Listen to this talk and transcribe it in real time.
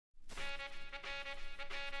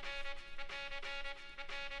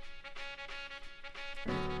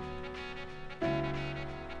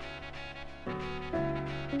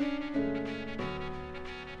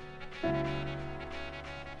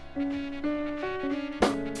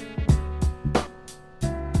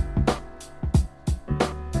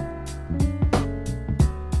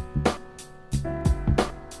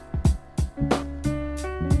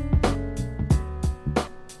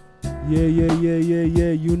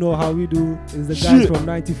Yeah. You know how we do. It's the guys from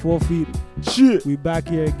 94 Feet. Shit. We back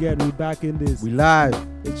here again. We back in this. We live.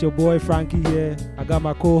 It's your boy Frankie here. I got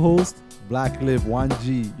my co-host Black Lip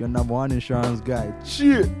 1G, your number one insurance guy.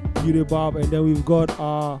 Shit. Yude Bob, and then we've got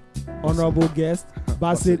our honorable guest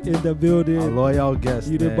Bassett in the building. A loyal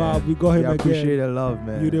guest. Yude Bob, we got him again. Appreciate the love,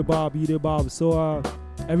 man. Yude Bob. So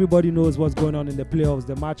everybody knows what's going on in the playoffs.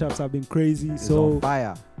 The matchups have been crazy. It's so on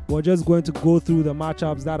fire. We're just going to go through the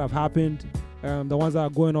matchups that have happened. The ones that are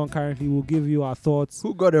going on currently, we'll give you our thoughts.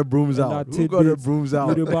 Who got their brooms out? Who got their brooms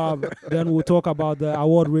out? Then we'll talk about the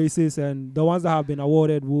award races, and the ones that have been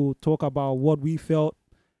awarded, we'll talk about what we felt.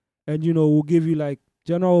 And, we'll give you like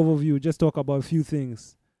general overview, just talk about a few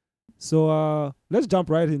things. So let's jump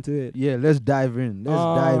right into it. Yeah, let's dive in.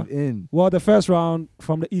 Dive in. Well, the first round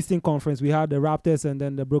from the Eastern Conference, we had the Raptors and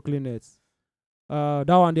then the Brooklyn Nets. That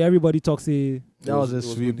one, everybody talks that was a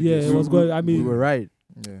sweep. Yeah, it was good. I mean, we were right.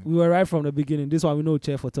 Yeah. We were right from the beginning. This one we know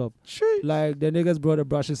chair for top. Sheesh. Like the niggas brought the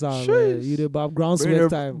brushes out. You did ground sweat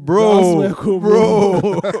time. Bro.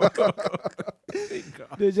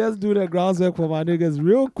 They just do the ground sweat for my niggas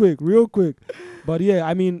real quick. But yeah,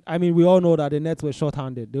 I mean, we all know that the Nets were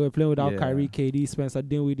short-handed. They were playing without Kyrie, KD, Spencer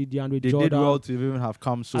Dinwiddie, DeAndre Jordan. They did well to even have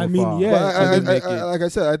come so far. I mean, yeah. But like I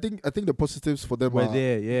said, I think the positives for them were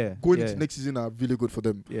there. Yeah, going into next season are really good for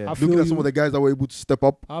them. Yeah, looking at some of the guys that were able to step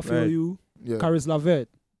up. I feel you. Yeah. Caris LeVert.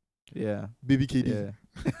 Yeah. Baby KD.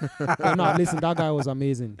 Yeah. No, listen, that guy was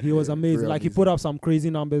amazing. He was amazing. Like, he put up some crazy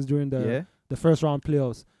numbers during the first round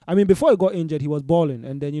playoffs. I mean, before he got injured, he was balling.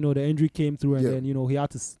 And then, the injury came through. And then, he had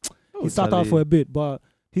to... he sat out for a bit. But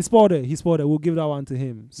he scored it. We'll give that one to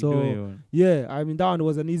him. So, yeah. I mean, that one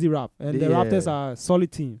was an easy wrap. And the Raptors are a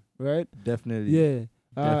solid team, right? Definitely. Yeah.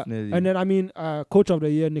 Definitely. And then, I mean, Coach of the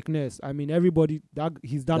Year, Nick Nurse. I mean, everybody,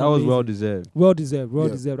 he's done that amazing. Was well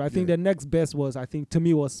deserved. I think the next best was, to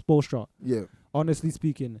me, was Spoelstra. Yeah. Honestly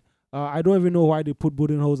speaking. I don't even know why they put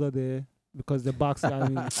Budenholzer there. Because the Bucks, I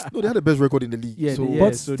mean... No, they had the best record in the league. Yeah, so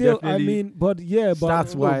but still, I mean...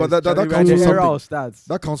 Stats-wise. But that counts for something. Stats.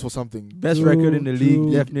 That counts for something. Best record in the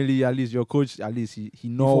league. Definitely, at least your coach, at least he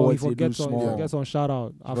knows what to do small. He gets on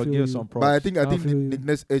shout-out. I feel give some props. But I think Nick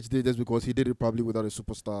Nurse edged it just because he did it probably without a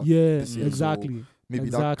superstar. Yeah, exactly. So maybe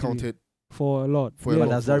that counted. For a lot. But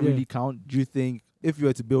does that really count? Do you think... If you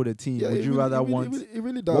were to build a team, would you rather want... It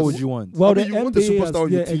really does. What would you want? Well, you want the superstar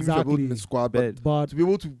on your team, you're building the squad, but to be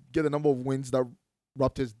able to get the number of wins that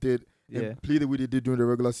Raptors did and play the way they did during the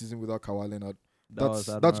regular season without Kawhi Leonard,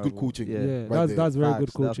 that's good coaching. Yeah, right that's very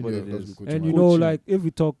good coaching. That's good coaching. And like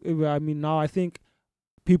now I think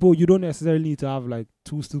people, you don't necessarily need to have like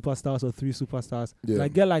 2 superstars or 3 superstars. Yeah.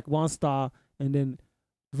 Like get like 1 star and then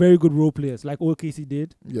very good role players like OKC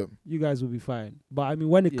did. Yeah, you guys will be fine. But I mean,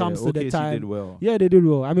 when it comes to the time, did well. Yeah, they did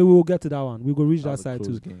well. I mean, we will get to that one. We will reach that side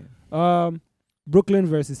too. Game. Brooklyn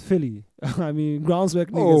versus Philly. I mean,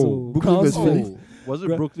 groundswork niggas. Brooklyn versus Philly. Was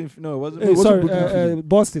it Brooklyn? No, it wasn't.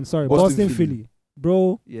 Boston. Sorry, Boston, Philly.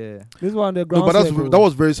 Bro, yeah. This one the ground. But that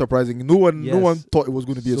was very surprising. No one thought it was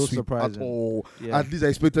going to be a sweep surprising. at all. Yeah. At least I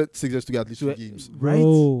expected Sixers to get at least 2 games. Right?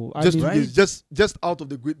 Just out of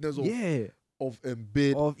the greatness of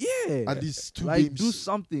Embiid. At least 2 games. Do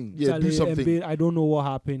something. Yeah, do something. Embiid, I don't know what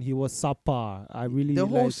happened. He was subpar. I really the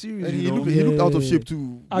whole series. And he looked out of shape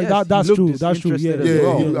too. That's true. That's true.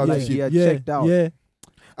 Yeah. He had checked out. Yeah.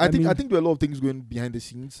 I think there are a lot of things going behind the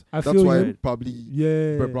scenes. That's why probably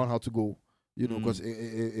Brett Brown had to go. Because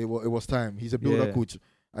it was time. He's a builder coach.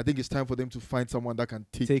 I think it's time for them to find someone that can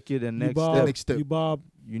take it the next step.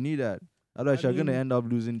 You need that. Otherwise, you're gonna end up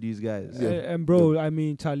losing these guys. And bro, I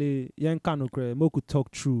mean, Charlie, Mo could talk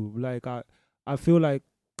true. Like I feel like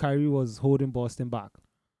Kyrie was holding Boston back.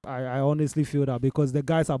 I honestly feel that because the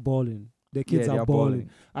guys are balling. The kids are balling.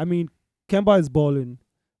 I mean, Kemba is balling.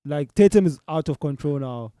 Like Tatum is out of control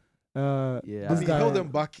now. He held them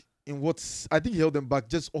back I think he held them back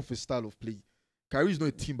just off his style of play. Kyrie's not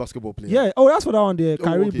a team basketball player. Yeah. Oh, that's what I want there.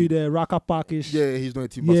 Kyrie be the racker packish. Yeah, he's not a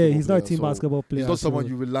team basketball player. Yeah, he's not a team basketball player. He's not someone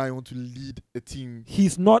you rely on to lead a team.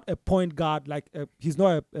 He's not a point guard. He's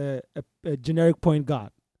not a generic point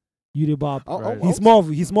guard. Yude Bob.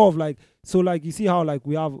 He's more of like, so like you see how like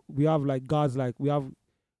we have like guards, like we have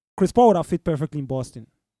Chris Paul would have fit perfectly in Boston,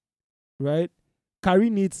 right?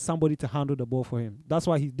 Kyrie needs somebody to handle the ball for him. That's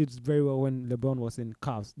why he did very well when LeBron was in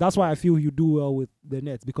Cavs. That's why I feel you do well with the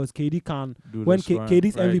Nets because KD can. When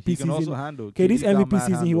KD's MVP season, KD's MVP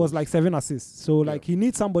season, he was like 7 assists. So like he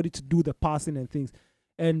needs somebody to do the passing and things.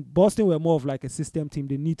 And Boston were more of like a system team.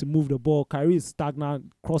 They need to move the ball. Kyrie is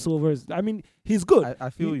stagnant, crossovers. I mean, he's good.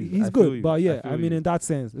 I feel you. He's good. But yeah, I mean, in that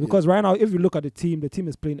sense. Because right now, if you look at the team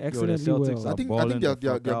is playing excellently well. I think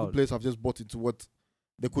their good players have just bought into what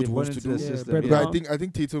the coach wants to do. But I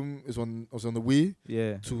think Tatum was on the way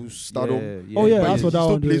to stardom. Oh yeah, that's what that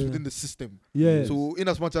one. He still plays within the system. Yeah. So in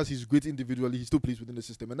as much as he's great individually, he still plays within the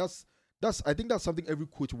system, and that's I think that's something every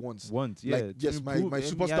coach wants. Like, yes, my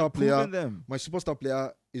superstar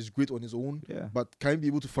player is great on his own, but can be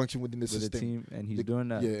able to function within the system. The team, and he's doing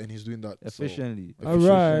that. Yeah, and he's doing that efficiently. All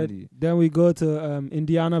right, then we go to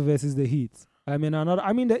Indiana versus the Heat. I mean,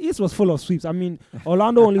 the East was full of sweeps. I mean,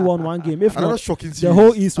 Orlando only won one game. If not, the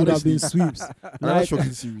whole East would have been sweeps. Another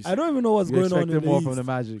shocking series. I don't even know what's going on in the more East. From the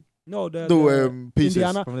Magic. No, Pacers.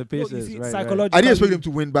 Indiana. From the Pacers, right. Psychologically, I didn't expect them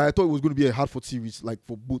to win, but I thought it was going to be a Hard-fought series, like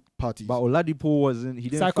for both parties. But Oladipo wasn't. He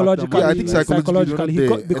didn't. Psychologically, I think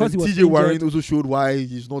psychologically, because he was TJ Warren also showed why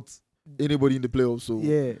he's not anybody in the playoffs. So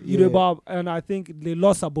and I think they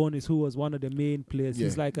lost Sabonis, who was one of the main players.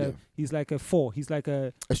 He's like a 4. He's like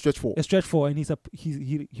a stretch 4. A stretch 4, and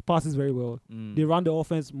he passes very well. They run the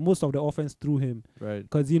offense, most of the offense through him, right?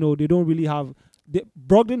 Because they don't really have.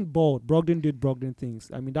 Brogdon balled. Brogdon did Brogdon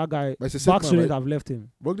things. I mean, that guy. Bucks shouldn't have left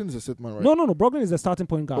him. Brogdon is a set man, right? No. Brogdon is the starting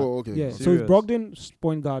point guard. Oh, okay. Yeah. So it's Brogdon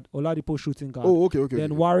point guard, Oladipo shooting guard. Oh, okay.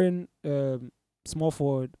 Then Warren small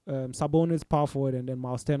forward, Sabonis power forward, and then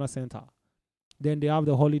Miles Turner center. Then they have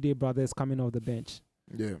the Holiday brothers coming off the bench.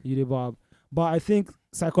 Yeah. But I think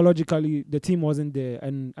psychologically the team wasn't there,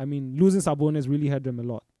 and I mean losing Sabonis really hurt them a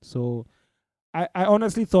lot. So I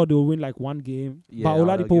honestly thought they would win like one game, but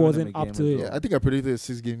Oladipo wasn't up to it. Yeah, I think I predicted a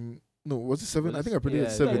 6-game. No, was it 7? I think I predicted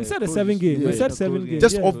 7. We said a 7 game. We said 7 games.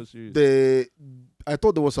 Just off I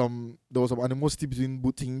thought there was some animosity between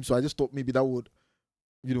both teams, so I just thought maybe that would,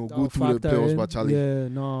 go through the playoffs. But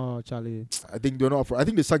Charlie, Charlie. I think they're not. I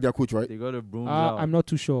think they sacked their coach, right? They got a broom out. I'm not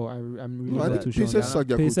too sure. I'm really not too sure. Pacers sacked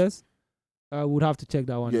their coach. Pacers. Would have to check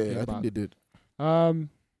that one. Yeah, I think they did.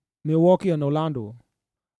 Milwaukee and Orlando.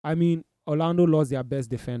 I mean, Orlando lost their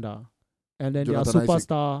best defender, and then Jonathan their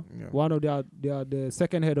superstar, one of the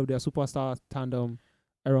second head of their superstar tandem,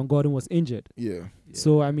 Aaron Gordon, was injured. Yeah.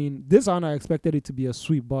 So I mean, this one I expected it to be a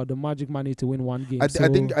sweep, but the Magic managed to win one game. I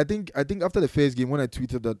think after the first game, when I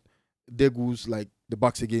tweeted that there goes like the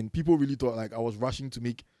Bucks again, people really thought like I was rushing to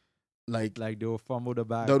make like they will fumble the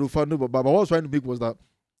bag. They will fumble, but what I was trying to make was that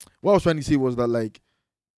what I was trying to say was that like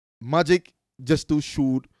Magic just still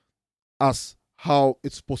showed us how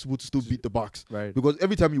it's possible to still beat the Bucks. Right. Because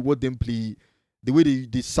every time you watch them play, the way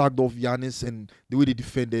they sagged off Giannis and the way they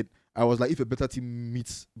defended, I was like, if a better team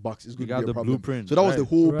meets Bucks, it's going to be a problem. Blueprint. So that was the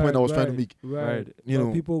whole point I was trying to make. Right.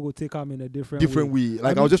 People will take them in a different way.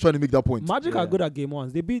 Like I was just trying to make that point. Magic are good at game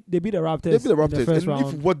ones. They beat the Raptors. They beat the Raptors. In the first and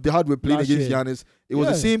round if what they had were playing against Giannis, it was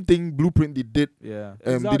the same thing blueprint they did. Yeah.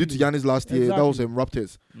 They did to Giannis last year. That was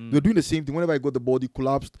Raptors. They were doing the same thing. Whenever I got the ball, they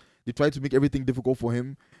collapsed. They tried to make everything difficult for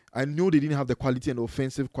him. I know they didn't have the quality and the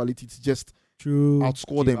offensive quality to just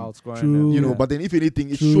outscore them. But then if anything,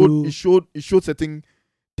 it showed certain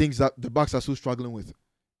things that the Bucks are still struggling with.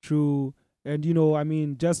 True. And I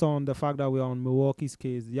mean, just on the fact that we're on Milwaukee's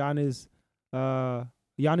case, Giannis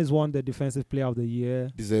won the Defensive Player of the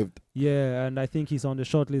Year. Deserved. Yeah, and I think he's on the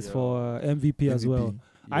shortlist for MVP as well. Yeah.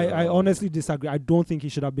 I honestly disagree. I don't think he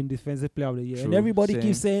should have been Defensive Player of the Year. True. And everybody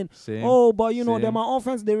keeps saying, but they're my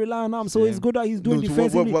offense, they rely on him, so it's good that he's doing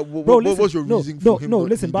defensively. What's your reason for him?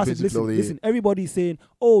 Listen. Everybody's saying,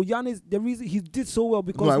 Giannis, the reason he did so well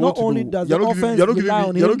because not only does the offense rely on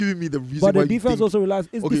him, you're not giving me the reason but the defense also relies.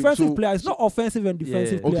 It's defensive player. It's not offensive and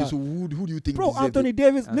defensive player. Okay, so who do you think? Bro, Anthony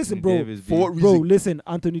Davis. Listen, bro. For what reason? Listen.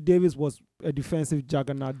 Anthony Davis was a defensive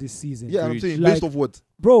juggernaut this season. Yeah, I'm saying based off what?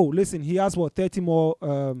 Bro, listen, he has 30 more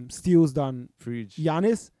steals than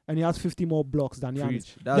Giannis, and he has 50 more blocks than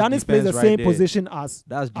Giannis. Giannis plays the same position as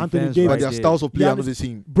Anthony Davis. But their styles of play are not the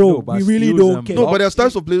same. Bro, we really don't care. No, but their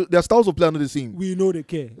styles of play are not the same. We know they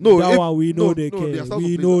care. We know they care.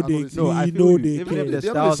 We know they care. Even if the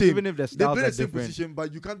styles are different. They play the same different. position,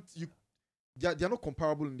 but you can't. They are not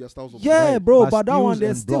comparable in their styles of play. Yeah, bro, but that one,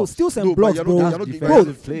 there's steals and blocks, bro.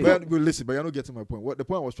 Listen, but you're not getting my point. The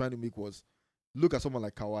point I was trying to make was, look at someone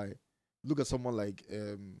like Kawhi. Look at someone like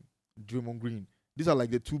Draymond Green. These are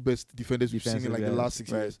like the two best defenders we've seen in like the last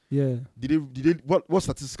 6 years. Yeah. Did they? What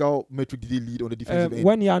statistical metric did they lead on the defensive end?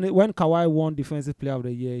 When Kawhi won Defensive Player of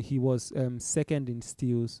the Year, he was second in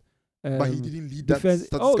steals. But he didn't lead that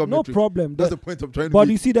statistical metric. No problem. That's the point I'm trying to make. But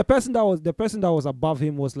you see, the person that was above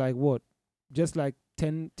him was like what? Just like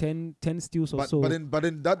 10 steals or so. But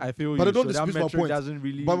then that I feel. But I don't dispute my point. Doesn't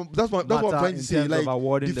really. But that's what I'm trying to say.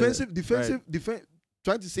 Like defensive.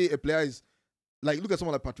 Trying to say a player is like, look at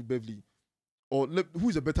someone like Patrick Beverley, or who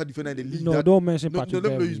is a better defender in the league? No, don't mention Patrick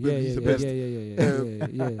Beverley. He's the best.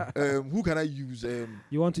 Yeah. Who can I use?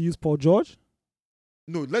 You want to use Paul George?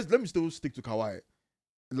 No, let me still stick to Kawhi.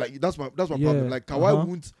 Like that's my problem. Like Kawhi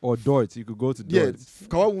won't, or Dort. You could go to Dort.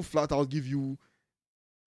 Kawhi won't flat out give you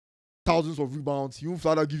thousands of rebounds. He won't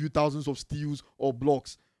flat out give you thousands of steals or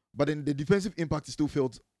blocks. But then the defensive impact is still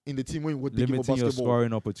felt in the team when you take limiting your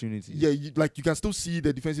scoring opportunities. Yeah, you can still see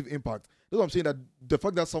the defensive impact. That's what I'm saying, that the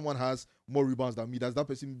fact that someone has more rebounds than me, does that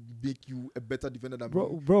person make you a better defender than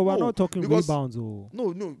me? Bro, we're not talking rebounds.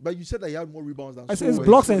 No, but you said that he had more rebounds than it's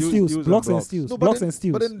blocks and steals. Blocks and steals. No, blocks and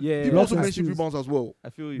steals. But then you also mentioned rebounds as well. I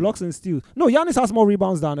feel you. Blocks and steals. No, Giannis has more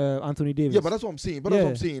rebounds than Anthony Davis. Yeah, but that's what I'm saying. That's what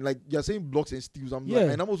I'm saying. Like, you're saying blocks and steals.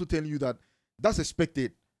 And I'm also telling you that that's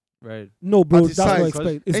expected. Right. No, bro, that's not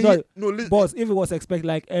expected. It's not. Boss, if it was expected,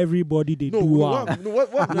 like everybody they do what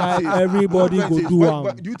like everybody go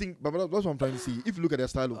do do you think? But that's what I'm trying to see. If you look at their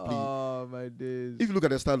style of play, oh my days. If you look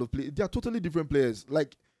at their style of play, they are totally different players.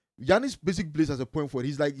 Like Giannis basically plays as a point forward.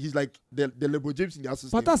 He's like the LeBron James in the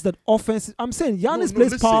assist. But that's the offense. I'm saying Giannis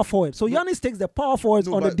plays power forward. So Giannis takes the power forwards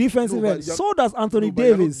on the defensive end. So does Anthony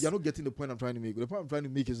Davis. You're not getting the point I'm trying to make. The point I'm trying to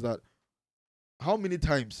make is that how many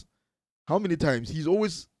times he's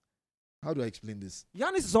always. How do I explain this?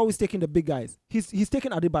 Giannis is always taking the big guys. He's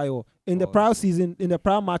taking Adebayo. In the prior season, in the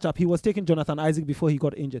prior matchup, he was taking Jonathan Isaac before he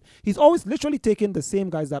got injured. He's always literally taking the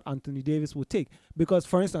same guys that Anthony Davis would take. Because,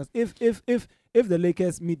 for instance, if the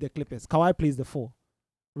Lakers meet the Clippers, Kawhi plays the 4,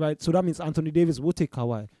 right? So that means Anthony Davis will take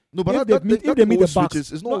Kawhi. No, but if they meet the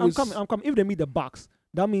Bucks, I'm coming. If they meet the Bucks,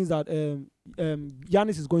 that means that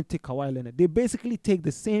Giannis is going to take Kawhi Leonard. They basically take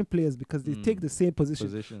the same players because they take the same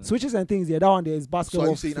position. Switches and things. Yeah, that one there is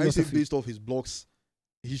basketball. So are you saying based off his blocks,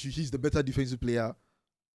 he's the better defensive player?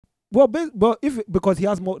 Well, because he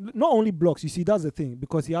has more, not only blocks. You see, that's the thing.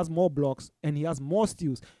 Because he has more blocks and he has more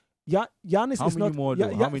steals. Giannis how is many not more,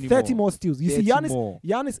 30 more steals. You see, Giannis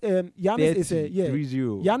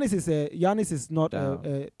is not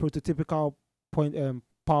a prototypical point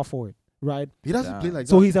power forward. Right, he doesn't play like that.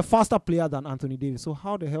 So he's a faster player than Anthony Davis. So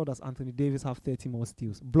how the hell does Anthony Davis have 30 more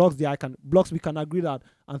steals? Blocks, we can agree that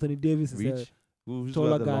Anthony Davis is a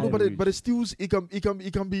taller guy. No, but the steals, it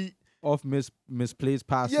can be off misplaced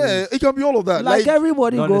passes. Yeah, it can be all of that. Like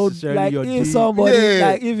everybody goes, like if somebody,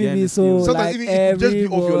 like if it is so, like everybody just be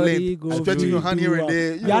off your length, stretching your hand here and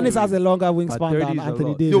there. Giannis has a longer wingspan than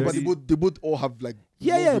Anthony Davis. No, but they both all have like.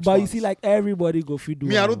 Yeah, but you see, like everybody go feed.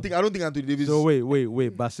 I don't think Anthony Davis. So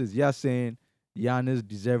wait, Basses, you're saying Giannis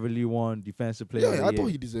deservedly won Defensive Player? Yeah, I thought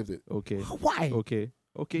he deserved it. Okay. Why? Okay.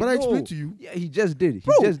 But I explained to you. Yeah, he just did.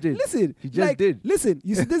 Listen, Listen,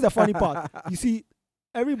 you see, this is the funny part. You see,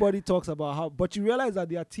 everybody talks about how, but you realize that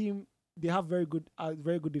their team, they have very good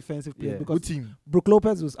defensive players. Because good team. Brook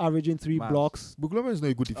Lopez was averaging 3 blocks. Brook Lopez is not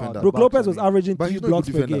a good defender. Brook Lopez was averaging 3 blocks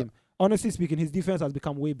per game. Honestly speaking, his defense has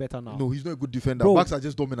become way better now. No, he's not a good defender. Bucks are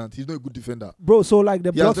just dominant. He's not a good defender. Bro, so like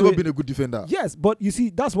he has never been a good defender. Yes, but you see,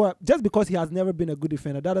 that's why, just because he has never been a good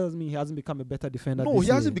defender, that doesn't mean he hasn't become a better defender. No, he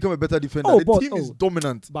hasn't become a better defender. The team is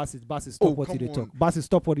dominant. Bassett, stop what you talk. Bassett,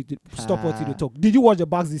 stop what you talk. Did you watch the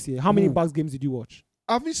Bucks this year? How many Bucks games did you watch?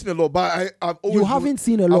 I haven't seen a lot, but I've always You haven't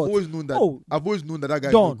seen a lot. I've always known that guy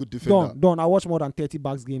is a good defender. Don, I watched more than 30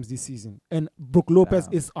 Bucks games this season, and Brook Lopez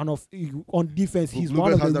is on defense. He's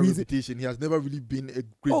one of the reasons. Reputation. He has never really been a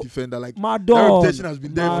great defender. Like my That reputation has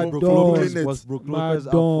been there for Brook Lopez. Was Brook Lopez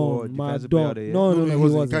up for Defensive Player of the Year? No, he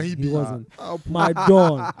wasn't. Can he be? He wasn't. My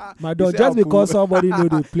Don. Just because somebody know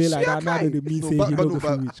they play like that, now they mean say he don't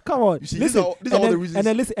go reach. Come on,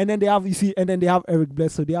 listen. And then they have Eric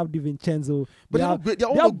Bledsoe. They have DiVincenzo. They have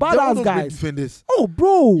badass guys. Defenders. Oh,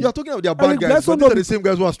 bro. You are talking about their bad guys. But these are the same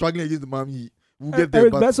guys who are struggling against the Miami. We'll get there.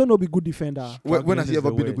 Eric Bledsoe no be good defender. When has he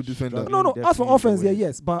ever been a good defender? No. As for offense,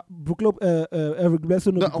 yes. But Eric Bledsoe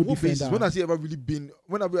no be good defender. When has he ever really been?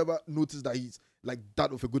 When have we ever noticed that he's like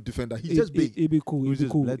that of a good defender? He's just big. It'd be cool.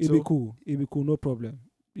 No problem.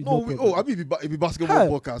 I mean, it'd be basketball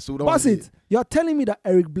podcast. So Bassett, you're telling me that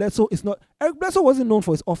Eric Bledsoe is not. Eric Bledsoe wasn't known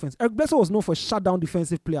for his offense. Eric Bledsoe was known for shutdown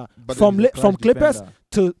defensive player from Clippers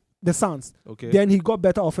to the Suns. Okay. Then he got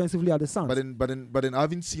better offensively at the Suns. But then I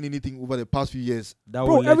haven't seen anything over the past few years.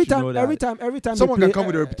 Bro, every time someone can come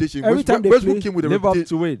with a reputation. Westbrook came with a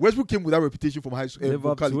reputation. Westbrook came with that reputation from high school.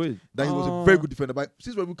 That he was a very good defender. But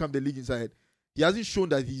since Westbrook came the league inside, he hasn't shown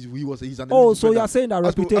that he's an elite defender. So you're saying that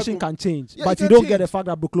reputation can change, but you don't get the fact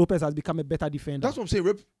that Brook Lopez has become a better defender. That's what I'm saying.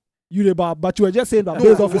 But you were just saying that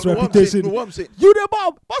based off his reputation. What I'm saying.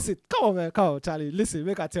 Bassett, come on, man, come on, Charlie. Listen,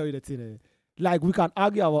 make I tell you the thing. Like we can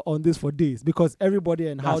argue on this for days because everybody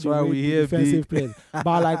and how they rate defensive players.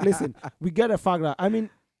 But like, listen, we get the fact that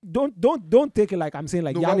don't take it like I'm saying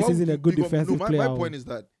like Giannis isn't a good defensive player. My point is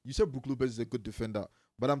that you said Brook Lopez is a good defender,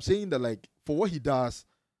 but I'm saying that like for what he does.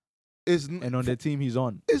 And on the team he's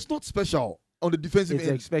on, it's not special on the defensive end.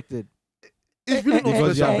 Expected. it's really not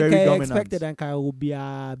because they are very dominant. Expected and Kai will be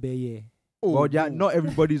well, not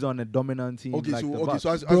everybody's on a dominant team. Okay, like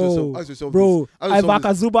so ask yourself, bro. Ivica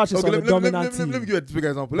Zubac is on a dominant team. Let me give you a big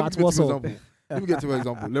example. Let me get to an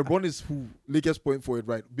example. LeBron is who Lakers point forward,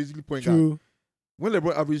 right? Basically point guard. When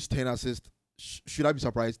LeBron averages 10 assists, should I be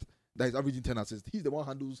surprised that he's averaging 10 assists? He's the one who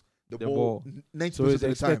handles the ball 90% of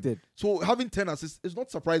the time. So having 10 assists is not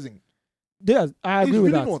surprising. Yes, I agree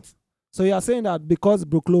with that. Not. So you are saying that because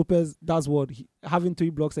Brook Lopez does what having 3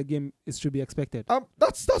 blocks a game is should be expected.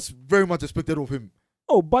 That's very much expected of him.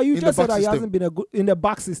 Oh, but you just said that he hasn't been a good in the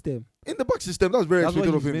back system. In the back system, that's very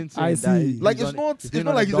expected of him. I see. Like it's not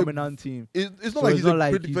like he's a dominant team. It's not like he's a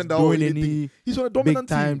great defender or anything. He's on a dominant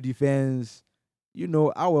big time defense. You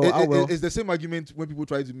know, it's the same argument when people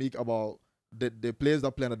try to make about the players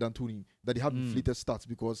that play under D'Antoni, that they have inflated stats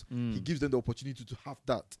because he gives them the opportunity to have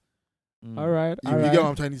that. All right. You get what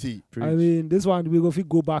I'm trying to say? I mean, this one we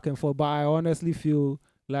go back and forth, but I honestly feel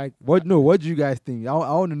like what do you guys think? I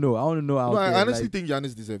want to know. I honestly think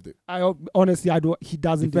Giannis deserved it. I don't. He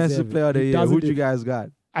doesn't. Defensive player of the year. Who you guys got?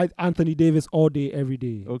 Anthony Davis all day, every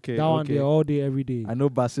day. Okay. That one there all day, every day. I know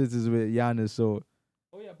Bassett is with Giannis, so.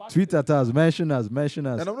 Tweet at us, mention us.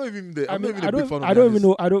 And I'm not even a big fan of Giannis. I don't even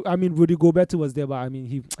know. I mean, Rudy Gobert was there, but I mean,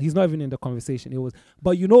 he's not even in the conversation. It was,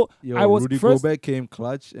 but you know, Rudy Gobert came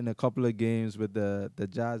clutch in a couple of games with the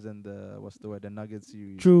Jazz and the Nuggets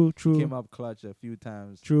series. True. He came up clutch a few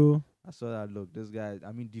times. True. I saw that. Look, this guy.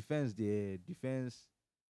 I mean, defense.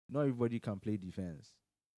 Not everybody can play defense.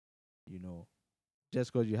 You know,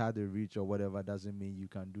 just because you have the reach or whatever doesn't mean you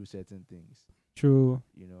can do certain things. True.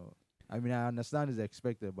 You know. I mean, I understand it's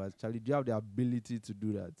expected, but Charlie, do you have the ability to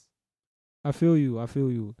do that? I feel you.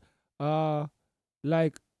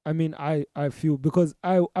 Like, I mean, I feel, because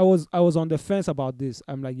I was on the fence about this.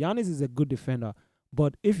 I'm like, Giannis is a good defender,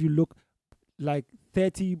 but if you look, like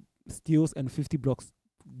 30 steals and 50 blocks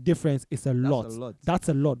difference is a lot. That's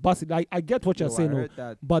a lot. But I get what you're saying,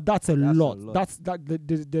 but that's a lot.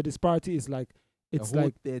 The disparity is like, it's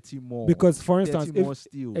like 30 more. Because, for instance, more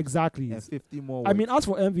steals exactly, and 50 more. I mean, as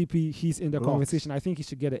for MVP, he's in the conversation. I think he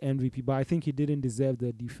should get an MVP, but I think he didn't deserve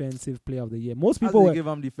the defensive player of the year. Most people give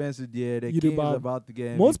him defensive year. The game is about to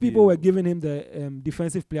get MVP. Most people were giving him the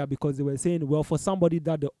defensive player because they were saying, well, for somebody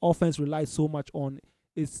that the offense relies so much on,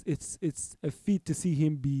 it's a feat to see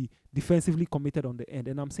him be defensively committed on the end.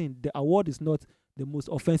 And I'm saying the award is not the most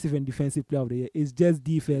offensive and defensive player of the year. It's just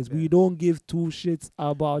defense. We don't give 2 shits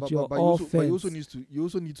about your offense. But you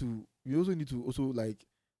also need to like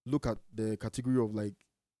look at the category of like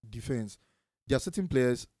defense. There are certain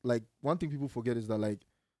players, like one thing people forget is that, like,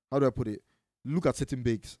 how do I put it? Look at certain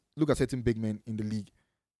big men in the league.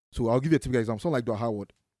 So I'll give you a typical example. Someone like Dwight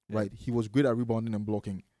Howard, right? He was great at rebounding and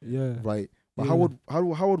blocking. Yeah. Right. But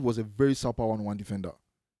Howard was a very subpar 1-on-1 defender.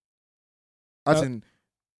 As in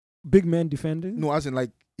big man defending? No, as in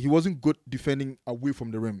like he wasn't good defending away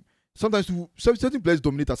from the rim. Sometimes certain players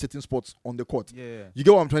dominate at certain spots on the court. Yeah. You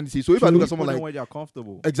get what I'm trying to say? So if I look at someone like when they're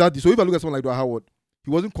comfortable. Exactly. So if I look at someone like Dwight Howard,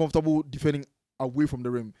 he wasn't comfortable defending away from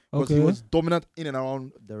the rim because he was dominant in and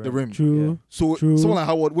around the rim. True. Yeah. So someone like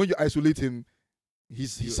Howard, when you isolate him,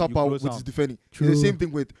 he's subpar with his defending. True. It's the same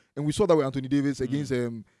thing and we saw that with Anthony Davis against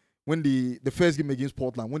when the first game against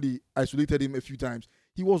Portland, when they isolated him a few times,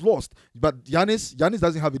 he was lost. But Giannis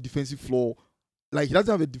doesn't have a defensive flaw. Like, he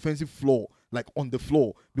doesn't have a defensive flaw, like, on the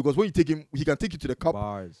floor. Because when you take him, he can take you to the cup.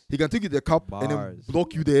 He can take you to the cup and then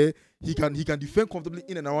block you there. He can defend comfortably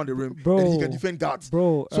in and around the rim. And he can defend guards.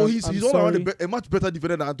 So he's all around a much better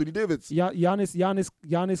defender than Anthony Davis.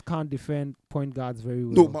 Giannis can't defend point guards very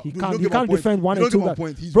well. No, he can't defend 1 and 2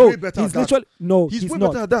 guards. He's way better at that. He's way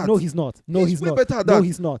not. better at that. No, he's not. He's way better at that. No,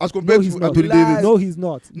 he's not. As compared to Anthony Davis. No, he's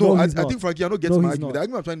not. No, I think, Frankie, I'm not getting my argument. The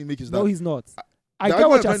argument I'm trying to make is that. No, he's not. I get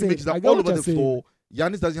what you're saying. All over the floor,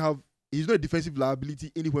 Giannis doesn't have. He's not a defensive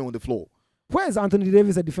liability anywhere on the floor. Where is Anthony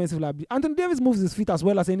Davis a defensive liability? Anthony Davis moves his feet as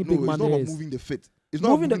well as any big man there is. It's not about moving the feet. It's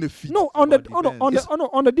not moving the feet. No, on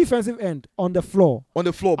the defensive end, on the floor. On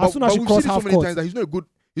the floor. As soon as you cross half court, times that he's not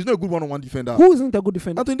a good one-on-one defender. Who isn't a good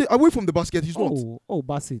defender? Anthony, away from the basket, he's not. Oh,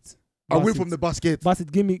 Bassett. Away from the basket.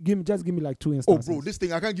 Bassett, give me like 2 instances. Oh, bro, this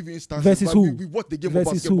thing I can't give you instances. Versus who? We watched the game of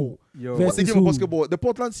basketball. Versus the game of basketball. The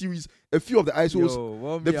Portland series, a few of the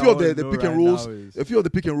ISOs, a few of the pick and rolls, a few of the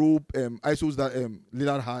pick and roll ISOs that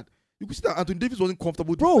Lillard had. You could see that Anthony Davis wasn't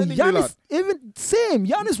comfortable defending Lillard. Even same.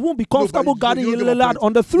 Giannis won't be comfortable guarding you don't Lillard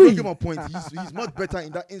on the You three. don't get my point. He's much better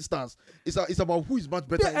in that instance. It's about who is much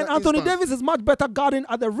better in And that Anthony instance. Davis is much better guarding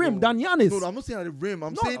at the rim than Giannis. No, I'm not saying at the rim.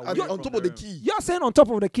 I'm No, saying on top of the key. You're saying on top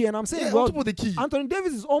of the key, and I'm saying Yeah, well, on top of the key. Anthony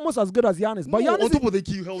Davis is almost as good as Giannis. But No, Giannis on top of the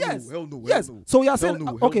key, hell yes, no, hell no, yes. hell no. So you're Hell saying no,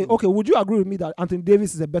 hell okay, no. okay. Would you agree with me that Anthony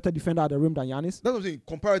Davis is a better defender at the rim than Giannis? That's what I'm saying.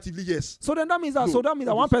 Comparatively, yes. So then that means that No, that okay,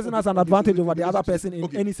 one person has an advantage over the other person in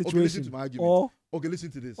any listen situation. to my argument. Or Okay,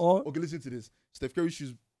 listen to this. Or- Okay, listen to this. Steph Curry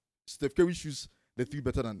shoots the three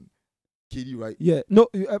better than KD, right? yeah, no,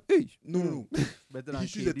 No. Better than He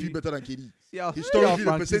shoots the three KD. better than KD. See how Historically, the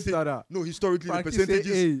Frankie percentage. started. No, historically the Frankie say,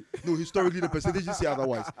 percentages. "Hey." No, historically the percentages say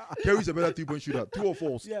otherwise. Curry's a better 3-point shooter. True or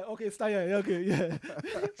false? yeah, okay, start here. Okay, yeah,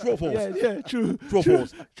 True or false? yeah, true, True or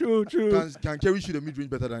false? true. Can Curry shoot a mid range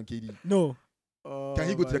better than KD? No, Can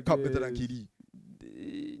he go to the cup better than KD?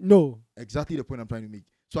 no. Exactly the point I'm trying to make.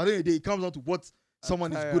 So at the end of the day, it comes down to what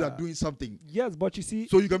someone is good at doing something. Yes, but you see,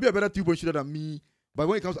 So you can be a better 3-point shooter than me, but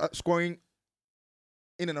when it comes to scoring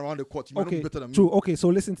in and around the court, you might not be better than me. true. Okay, so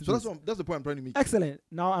listen to So this. that's the point I'm trying to make. Excellent.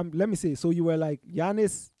 Now let me say. So you were like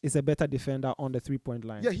Giannis is a better defender on the 3-point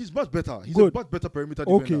line. Yeah, he's much better. He's Good. a much better perimeter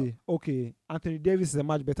defender. Okay. Anthony Davis is a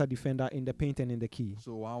much better defender in the paint and in the key.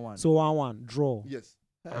 So 1-1. So 1-1 draw. Yes.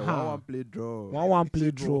 1-1 play draw. 1-1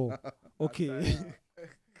 play draw. Okay.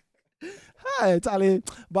 Hi, Charlie.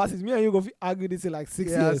 But it's me and you go argue this in like 6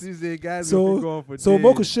 years. Since the guys So- will go for So days.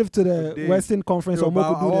 Moku shift to For the days. Western Conference Yo, or but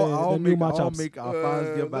Moku do I'll the new make- I'll matchups make our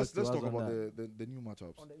fans get back Let's to us talk on about that. the new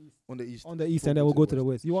matchups on the East. on the East, and then we'll go to the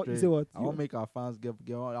West. You want? You say what? I want to make our fans get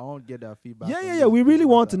I want to get their feedback. on Yeah. this We really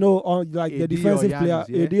want to matter. know on like the AD or defensive player, Giannis,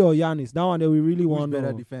 yeah? AD or Giannis. That one that we really Who's want to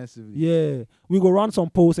better know. defensively. Yeah, we go run some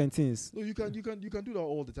polls and things. No, you can do that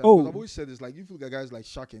all the time. Oh. Because I've always said this. Like you feel like guys like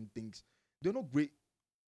Shaq and things, they're not great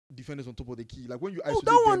defenders on top of the key. Like when you Oh, isolate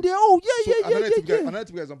that one them, there. Oh, so yeah. Another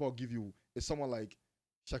typical example I'll give you is someone like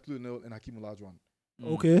Shaquille O'Neal and Hakeem Olajuwon.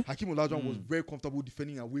 Okay. Hakeem Olajuwon was very comfortable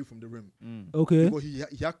defending away from the rim Okay. because he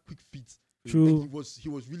had quick feet. True. And he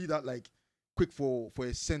was really that like quick for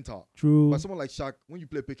a center. True. But someone like Shaq, when you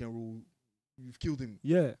play pick and roll, you've killed him.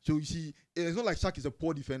 Yeah. So you see, it's not like Shaq is a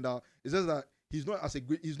poor defender. It's just that he's not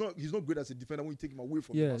great as a defender when you take him away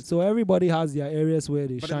from the Yeah. basket. So everybody has their areas where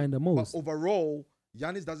they But shine the But most. overall,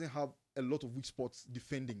 Giannis doesn't have a lot of weak spots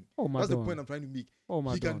defending. Oh my That's the God. point I'm trying to make. Oh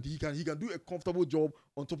my He God. can do a comfortable job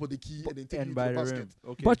on top of the key and then take it And to by the the basket. rim.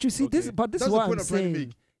 Okay. But you see, okay. this is That's what the I'm point I'm trying to saying.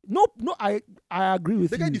 make. No, I agree with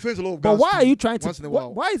The guy you. defends a lot of But guys why too, are you trying to? once in a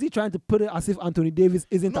while. Why is he trying to put it as if Anthony Davis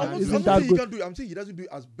isn't No, I'm that, not isn't saying that he good? can't do it. I'm saying he doesn't do it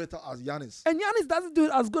as better as Giannis. And Giannis doesn't do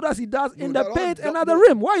it as good as he does No, in the that- paint that- and at the no.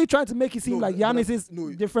 rim. Why are you trying to make it seem No, like but Giannis's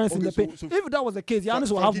no, difference in okay, the paint? so If that was the case,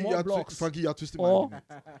 Giannis will have Frankie, more blocks. Frankie, you're twisting my Or- argument.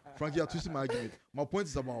 Frankie, you're twisting my argument. My point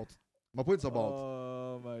is about.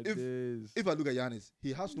 Oh my if- days. If I look at Giannis,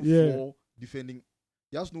 he has no Yeah. flaw defending.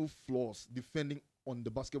 He has no flaws defending on the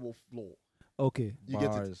basketball floor. Okay, You get it?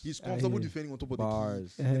 Bars. He's I comfortable hear you. defending on top of the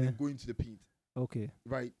Bars. key and then going to the paint. okay,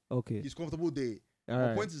 Right? okay. He's comfortable there. All My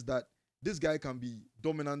right. point is that this guy can be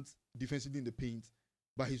dominant defensively in the paint,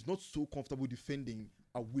 but he's not so comfortable defending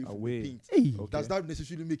away from Away. the paint. Hey. Okay. Does that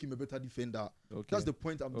necessarily make him a better defender? Okay. That's the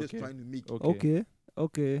point I'm just Okay. trying to make.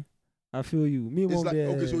 Okay. I feel you. Me It's won't like, there,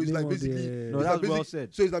 okay, so it's me like won't basically, there. No, it's that's like well basic-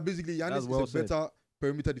 said. So it's like basically Giannis That's is well a said. better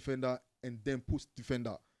perimeter defender and then post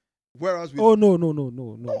defender. Whereas with Oh no.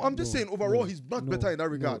 no, I'm just saying overall he's much better in that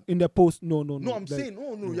regard. In the post, no. No, I'm like- saying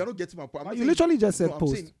no, you're not getting my point. I'm not You saying- literally just said no,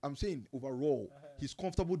 post. I'm saying overall he's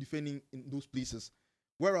comfortable defending in those places.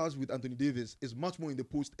 Whereas with Anthony Davis, it's much more in the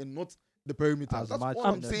post and not the perimeter. As That's much all in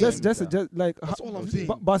I'm the saying. Just like That's all I'm saying.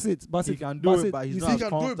 Basit. He can do it, but he's You not see, as he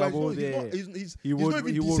can do it, but comfortable he's there. not, he's He not would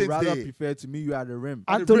even he would decent rather there. prefer to me you at the rim.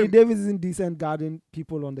 At the Anthony rim. Davis isn't decent guarding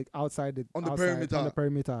people on the outside, On the outside, perimeter. On the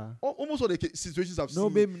perimeter. Almost all the situations I've No,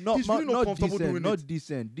 seen. baby, not he's really not not comfortable decent. doing Not it.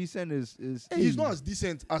 decent. Decent is He's not as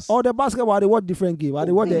decent as. Or the basketball, they watch different game.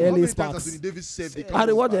 They watch Bro, the how LA many times has Sparks. Anthony Davis saved the How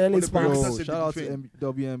they watch the on LA the Sparks. perimeter Yo, set shout out the to defense.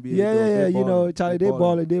 WNBA. Yeah. They You know, ballin'. Charlie, They they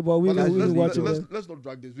ballin'. ball. We But really watch it. let's not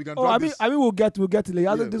drag this. We can Oh, drag I mean, this. we'll get to it later.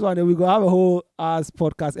 I think Yeah. this one, we go have a whole ass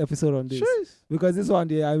podcast episode on this Jeez. because this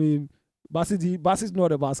one, I mean, Basit's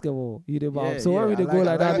not a basketball. He the Yeah, so when yeah, we I they like- go I like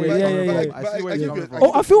like that, where way, you're yeah. coming But from. I see where you're coming from.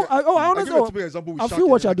 Oh, I feel. I I give you a honestly. typical example with I Shaq feel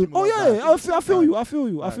what and you're doing. Hakeem Oh Olajuwon. yeah, I feel you. I feel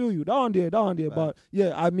you. Facts. That one there. But yeah,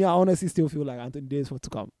 I honestly still feel like Anthony Davis for to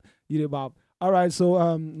come. You know, Bob. All right,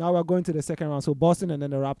 so now we're going to the second round. So Boston and then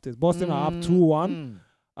the Raptors. Boston are up 2-1.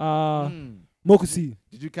 Mokusi.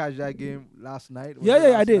 Did you catch that game last night? Was it Yeah,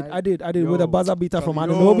 last I did. night? I did with Yo. a buzzer beater from Yo.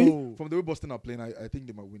 Anunoby. From the way Boston are playing, I think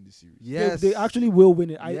they might win this series. Yes. They actually will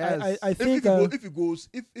win it. Yes. I If think.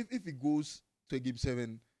 it goes to a game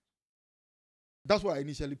 7, that's what I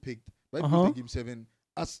initially picked. But if it goes to game 7,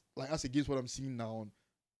 as against what I'm seeing now,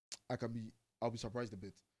 I'll be surprised a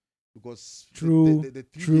bit because the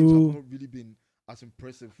 3 games have not really been as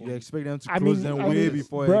impressive. You expect them to close them way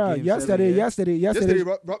before. Bruh, yesterday,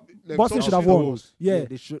 Boston should have won. Yeah,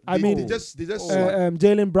 they should. They just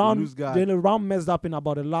Jaylen Brown messed up in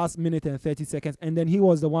about the last minute and 30 seconds, and then he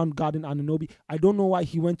was the one guarding Anunoby. I don't know why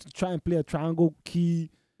he went to try and play a triangle key.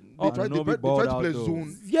 They tried to play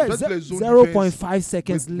zone. Yeah, 0.5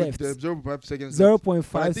 seconds left. 0.5 seconds. 0.5 seconds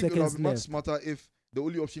left. I think seconds it would have been much left. smarter if the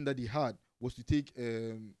only option that he had was to take.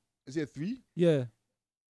 Is it a 3? Yeah.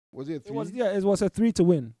 Was it a 3? It was a 3 to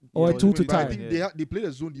win or a 2 to tie. I think they played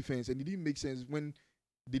a zone defense and it didn't make sense when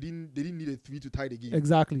they didn't need a 3 to tie the game.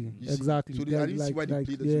 Exactly. So I didn't see why they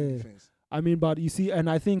played the zone defense. I mean, but you see, and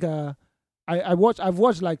I think I've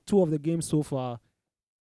watched like 2 of the games so far,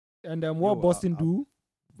 and then what Boston do.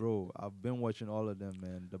 Bro, I've been watching all of them,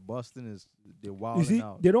 man. The Boston they're wild. You see,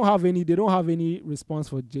 out. they don't have any response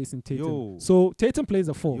for Jason Tatum. So Tatum plays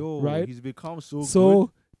a 4, right? He's become so good.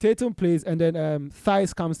 Tatum plays, and then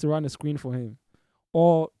Theis comes to run a screen for him,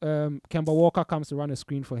 or Kemba Walker comes to run a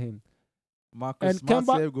screen for him. Marcus Smart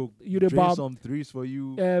said go drain some threes for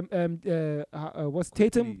you. Was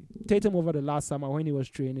Tatum over the last summer when he was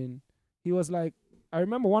training? He was like, I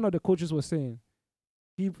remember one of the coaches was saying,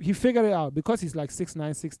 he figured it out because he's like 6'9",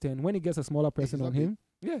 6'10". When he gets a smaller person on him,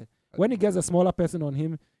 when he gets a smaller person on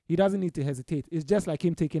him, he doesn't need to hesitate. It's just like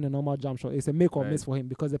him taking a normal jump shot. It's a make or miss for him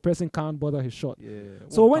because the person can't bother his shot. Yeah.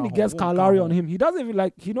 So when he gets Kyle Lowry on him, he doesn't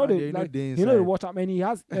even he know the watch up, and he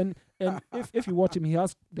has and if you watch him, he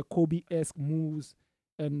has the Kobe-esque moves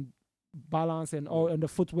and balance and all and the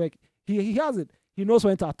footwork. He has it. He knows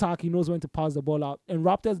when to attack. He knows when to pass the ball out. And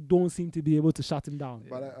Raptors don't seem to be able to shut him down.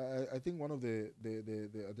 But I think one of the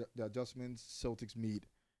adjustments Celtics made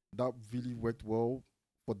that really worked well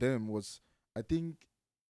for them was, I think,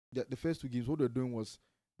 the first 2 games, what they were doing was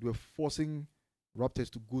they were forcing Raptors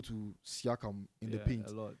to go to Siakam in the paint.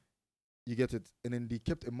 A lot. You get it? And then they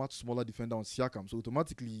kept a much smaller defender on Siakam. So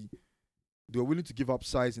automatically, they were willing to give up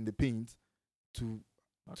size in the paint to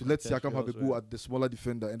let Siakam have a go at the smaller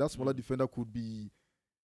defender. And that smaller defender could be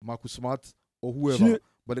Marcus Smart or whoever.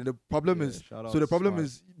 But then the problem is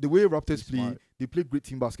the way Raptors play, they play great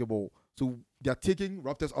team basketball. So they are taking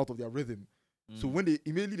Raptors out of their rhythm. So when they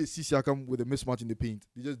immediately see Siakam with a mismatch in the paint,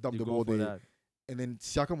 they just dump the ball there. And then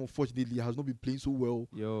Siakam, unfortunately, has not been playing so well.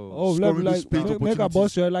 Make a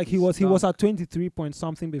boss like he was at 23 point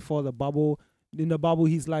something before the bubble. In the bubble,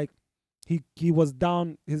 he's like he was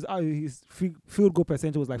down. His field goal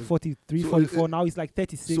percentage was like 43, 44. Now he's like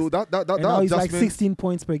 36. So that now he's like 16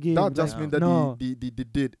 points per game. That adjustment they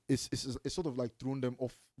did is sort of like thrown them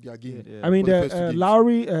off their game. I mean,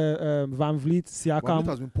 Lowry, Van Vliet, Siakam, Van Vliet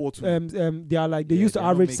has been poor too. They are like they used to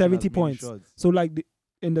average 70 points. So like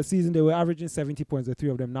in the season they were averaging 70 points, the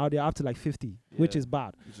 3 of them. Now they're up to like 50, which is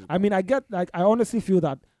bad. I mean, I honestly feel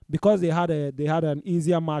that because they had an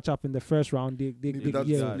easier matchup in the first round. They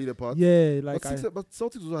played a part. Yeah, but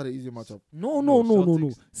Celtics also had an easier matchup. No.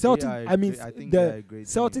 Celtics. I mean, the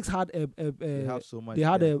Celtics had a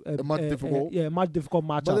much difficult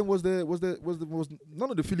matchup. But then was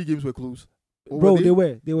none of the Philly games were close. Bro, they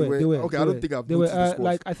were. Okay, I don't think I've noticed the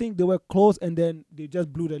scores. I think they were close, and then they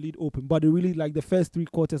just blew the lead open. But they really the first 3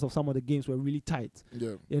 quarters of some of the games were really tight.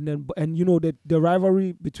 Yeah. And you know the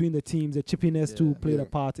rivalry between the teams, the chippiness too played a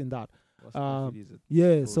part in that. So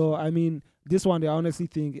I mean, this one I honestly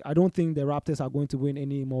think I don't think the Raptors are going to win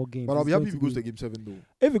any more games. But I'll be happy if it goes to Game 7 though.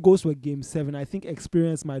 If it goes to a Game 7, I think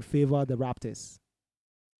experience might favor the Raptors.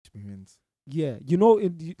 Experience. Yeah, you know,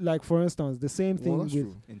 like for instance, the same thing with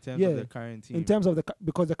in terms of the current team. In terms of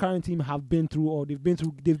because the current team have been through, or they've been to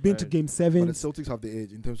Game 7. But the Celtics have the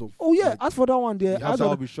edge in terms of. Oh yeah, as for that one, they have that.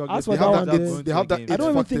 I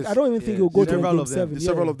don't even think it will go to Game 7.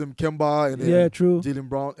 Several of them, Kemba and true. Jaylen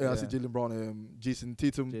Brown. I say Jaylen Brown, Jason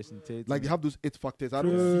Tatum. Like they have those 8 factors. I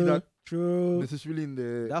don't see that necessarily in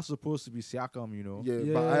the. That's supposed to be Siakam, you know.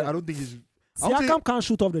 Yeah. But I don't think he's. Siakam can't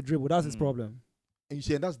shoot off the dribble. That's his problem. And you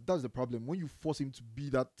see, and that's the problem. When you force him to be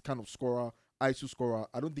that kind of scorer, ISO scorer,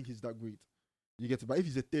 I don't think he's that great. You get it? But if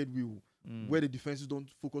he's a third wheel, where the defenses don't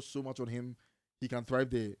focus so much on him, he can thrive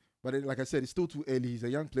there. But then, like I said, it's still too early. He's a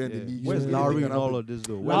young player in the league. Where's Lowry and all of this,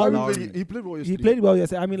 though? He played well yesterday. He played well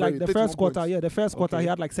yesterday. I mean, like the first quarter, the first quarter, he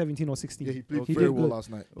had like 17 or 16. Yeah, he played very well last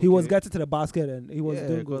night. He was getting to the basket and he was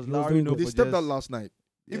doing good. They stepped up last night.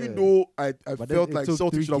 Even though I felt like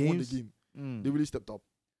Celtics should have won the game. They really stepped up.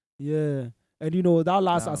 Yeah. And you know, that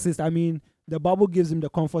last assist, I mean, the bubble gives him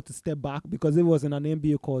the comfort to step back because it was in an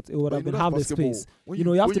NBA court. It would have been half the space.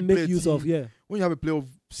 You have to make use of, When you have a playoff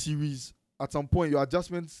series, at some point, your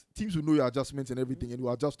adjustments, teams will know your adjustments and everything, and you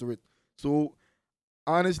adjust to it. So,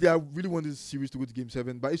 Honestly, I really want this series to go to Game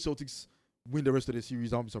 7. But if Celtics win the rest of the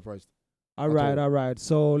series, I won't be surprised. All right.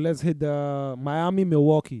 So let's hit the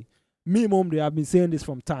Miami-Milwaukee. Me, mom, they have been saying this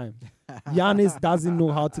from time. Giannis doesn't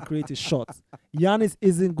know how to create a shot. Giannis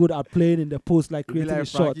isn't good at playing in the post like creating a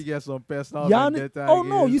shot. Giannis,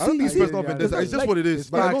 no, you see, it's just what it is.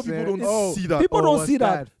 But I know people don't see that. People don't see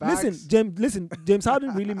that. Listen, James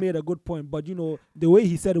Harden really made a good point, but you know, the way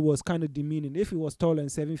he said it was kind of demeaning. If he was taller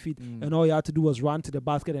and 7 feet and all he had to do was run to the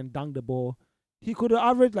basket and dunk the ball, he could have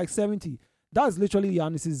averaged like 70. That's literally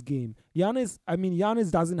Giannis's game. Giannis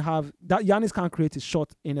doesn't have that. Giannis can't create a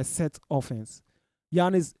shot in a set offense.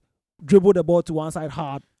 Giannis dribble the ball to one side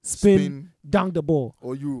hard, spin, dunk the ball.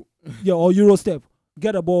 Or Euro step.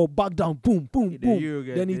 Get the ball back down, boom, boom, boom.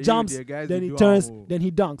 Then he jumps, then he turns, then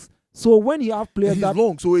he dunks. So when he have players he's that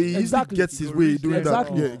long, so he exactly gets his way doing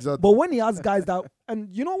that. Yeah, exactly. But when he has guys that,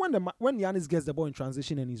 and you know when Giannis gets the ball in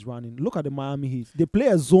transition and he's running, look at the Miami Heat. They play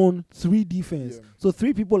a zone 3 defense. Yeah. So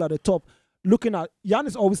 3 people at the top. Looking at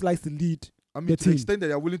Giannis always likes to lead. I mean, to the extent that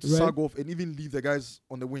they're willing to sag off and even leave the guys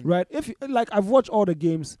on the wing. Right. If I've watched all the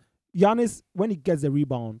games, Giannis, when he gets the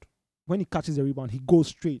rebound, when he catches the rebound, he goes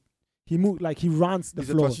straight. He moves like he runs the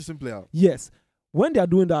floor. He's a transition player. Yes. When they are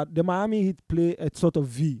doing that, the Miami Heat play a sort of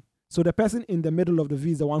V. So the person in the middle of the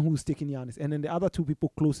V is the one who's taking Giannis, and then the other 2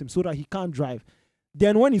 people close him so that he can't drive.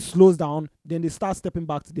 Then when he slows down, then they start stepping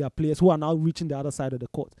back to their players who are now reaching the other side of the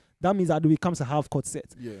court. That means that it becomes a half-court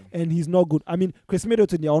set. Yeah. And he's not good. I mean, Chris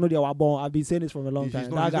Middleton, I've been saying this for a long time.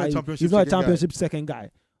 He's not a championship second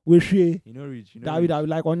guy. But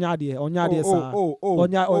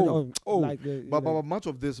much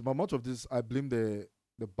of this, I blame the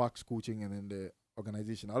Bucks coaching and then the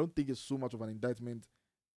organization. I don't think it's so much of an indictment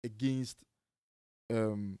against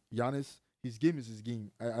Giannis. His game is his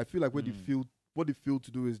game. I feel like what they fail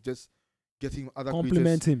to do is just getting other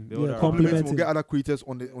compliment creators. Compliment him. Get other creators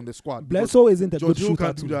on the squad. Bledsoe isn't a good shooter.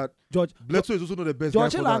 Can't do that. Bledsoe is also not the best guy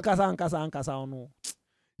for that.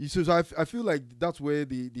 So I feel like that's where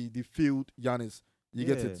they failed Giannis. You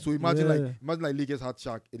get it. So imagine like Lakers had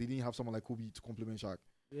Shaq and they didn't have someone like Kobe to complement Shaq.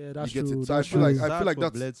 Yeah, that's true. So I feel like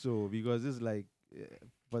that's Bledsoe, because it's like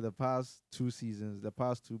for the past 2 seasons, the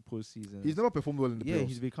past 2 postseasons, he's never performed well in the playoffs. Yeah,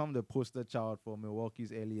 he's become the poster child for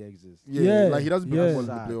Milwaukee's early exits. Yeah, like he doesn't perform well in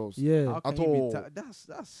the playoffs. Yeah, at all.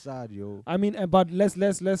 That's sad, yo. I mean, but let's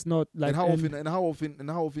not like. And how often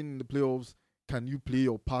in the playoffs can you play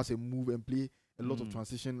or pass and move and play a lot of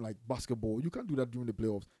transition like basketball? You can't do that during the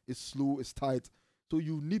playoffs. It's slow, it's tight. So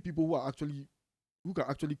you need people who can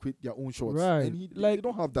actually create their own shots. Right. And they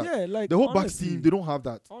don't have that. Yeah, like the whole Bucks team, they don't have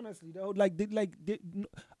that. Honestly,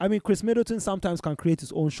 I mean, Chris Middleton sometimes can create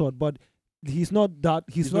his own shot, but he's not that.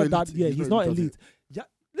 He's not elite. Yeah,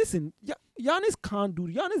 listen, Giannis can't do.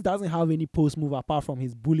 Giannis doesn't have any post move apart from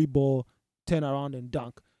his bully ball, turn around and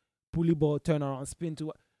dunk, bully ball, turn around, spin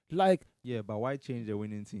to. Like, yeah, but why change the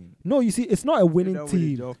winning team? No, you see, it's not a winning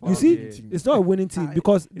team. You see, it's not a winning team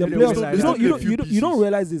because the playoffs. You don't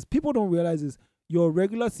realize this. People don't realize this. Your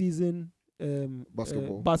regular season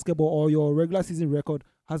basketball or your regular season record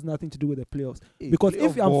has nothing to do with the playoffs. Because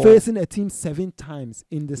if I'm facing a team 7 times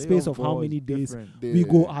in the space of how many days, we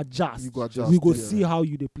go adjust. We go see how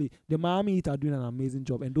they play. The Miami Heat are doing an amazing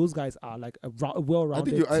job, and those guys are like a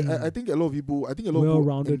well-rounded team. I think a lot of people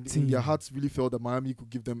in their hearts really felt that Miami could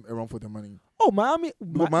give them a run for their money. Oh, Miami,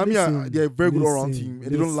 they're a very good all-round team,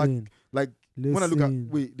 and they don't like. When I look at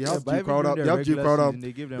they have Jay Crowder, they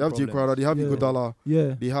have Iguodala,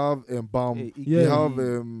 they have Baum, they have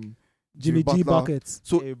Jimmy G buckets.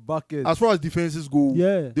 So as far as defenses go,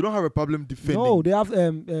 they don't have a problem defending. No, they have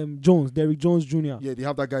Derrick Jones Jr. Yeah, they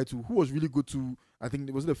have that guy too, who was really good too. I think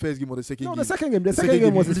it was the first game or the second game. No, the second game. The second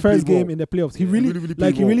game was his first game in the playoffs. He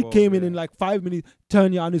really came in like 5 minutes,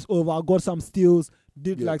 turned Giannis over, got some steals,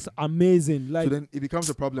 did like amazing. Like, so then it becomes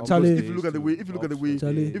a problem. If you look at the way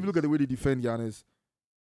they defend Giannis,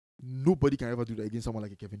 nobody can ever do that against someone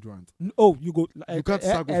like a Kevin Durant. Oh, you go. You can't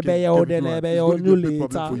sack off Kevin Durant. It's going to be a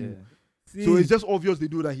big problem for you. So it's just obvious they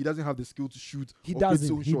do that. He doesn't have the skill to shoot. He doesn't.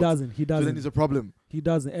 So then it's a problem. He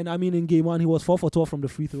doesn't. And I mean, in game 1, he was 4 for 12 from the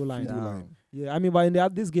free throw line. Yeah, I mean, but in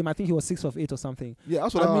this game, I think he was 6 of 8 or something. Yeah,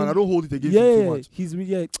 that's what I mean. I don't hold it against him too much.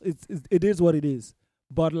 It is what it is.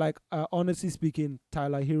 But like honestly speaking,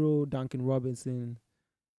 Tyler Hero, Duncan Robinson,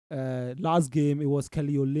 last game it was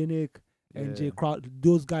Kelly Olynyk and Jay Crowder.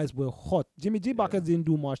 Those guys were hot. Jimmy G Buckets didn't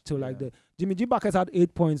do much till like the Jimmy G Buckets had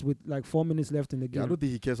 8 points with like 4 minutes left in the game. Yeah, I don't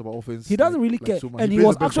think he cares about offense. He doesn't really care. So and he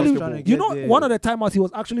was actually, one of the timeouts he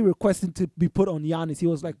was actually requesting to be put on Giannis. He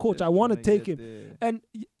was like, "Coach, I want to take him," and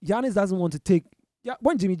Giannis doesn't want to take Yeah,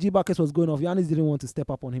 when Jimmy G buckets was going off, Giannis didn't want to step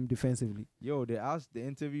up on him defensively. Yo, they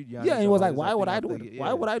interviewed Giannis. Yeah, and he was like, "Why would I do it?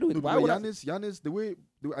 Why would I do it? Why would Giannis,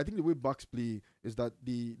 I think the way Bucks play is that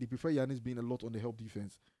they prefer Giannis being a lot on the help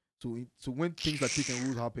defense. So when things like pick and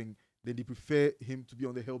roll happen, then they prefer him to be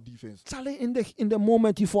on the help defense. Charlie, in the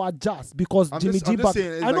moment you for adjust because Jimmy G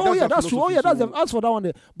buckets. I know, like, that's true. Oh yeah, that's for that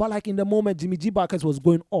one. But like in the moment Jimmy G buckets was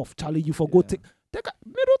going off, Charlie, you forgot take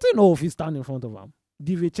Middleton off. He's standing in front of him.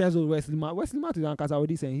 DiVincenzo, Wesley Matthews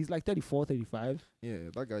already saying he's like 34, 35. Yeah,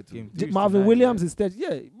 that guy too. Marvin Williams is 30.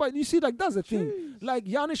 Yeah, but you see, like that's the thing. Like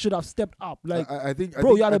Giannis should have stepped up. Like I think,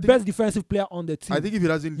 you are the best defensive player on the team. I think if he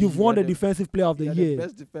doesn't, you've won the defensive player of the year. The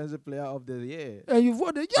best defensive player of the year. And you've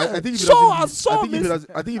won the I think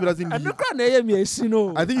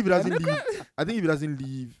if he doesn't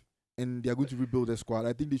leave, and they are going to rebuild their squad,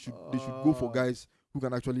 I think they should go for guys who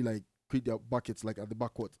can actually like create their buckets like at the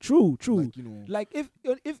backcourt. True. Like, you know, like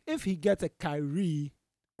if he gets a Kyrie,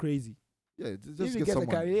 crazy. Yeah, just if he get gets someone.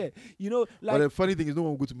 a Kyrie, you know. Like, but the funny thing is, no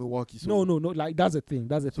one will go to Milwaukee. So. No. Like that's the thing.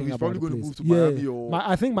 That's the thing. He's about probably going place. to move to Miami or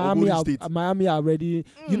I think Miami are ready.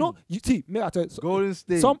 You know, you see, may I tell you, Golden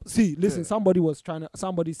State. Listen.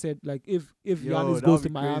 Somebody said like if Giannis goes to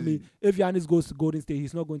Miami, if Giannis goes to Golden State,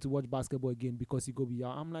 he's not going to watch basketball again because he go be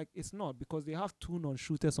young. I'm like, it's not, because they have two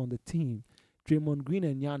non-shooters on the team, Draymond Green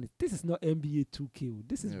and Giannis. This is not NBA 2K.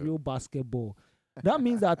 This is real basketball. That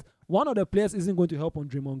means that one of the players isn't going to help on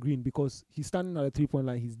Draymond Green because he's standing at the 3-point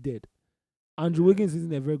line. He's dead. Andrew Wiggins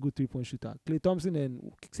isn't a very good 3-point shooter. Klay Thompson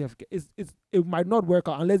and it might not work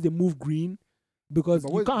out unless they move Green, because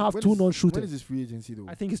you can't have two non-shooters. When is his free agency though?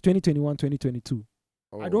 I think it's 2021, 2022.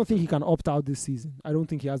 Oh, I don't think he can opt out this season. I don't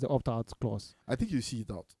think he has the opt-out clause. I think you see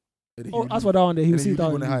it out. As for that one, he'll see it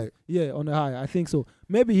out on the high. Yeah, on the high. I think so.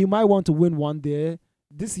 Maybe he might want to win one there.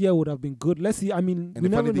 This year would have been good. Let's see. I mean, and we the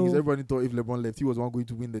never funny thing know. is, everybody thought if LeBron left, he was one going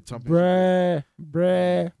to win the championship.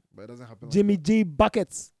 Bruh. But it doesn't happen. Jimmy G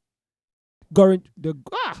buckets. The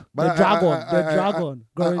dragon.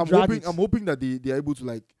 I'm hoping that they are able to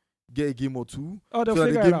like get a game or two. Oh, they'll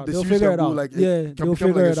figure it out. They'll figure it out. They'll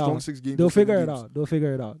figure it out. They'll figure it out. They'll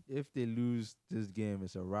figure it out. If they lose this game,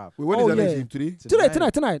 it's a wrap. Wait, when is that next game? Tonight.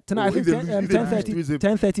 I think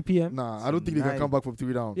 10:30 p.m. Nah, I don't think they can come back from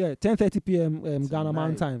 3 down. Yeah, 10:30 p.m. Ghana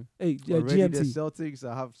Mountain Time. Hey, GMT. The Celtics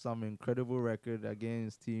have some incredible record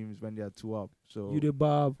against teams when they are 2 up. So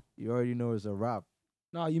you already know it's a wrap.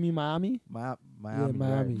 No, you mean Miami? Miami. Yeah,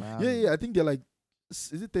 Miami. Right, Yeah. I think they're like,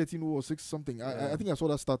 is it 13 or 6 something? Yeah. I think I saw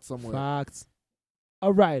that stat somewhere. Facts.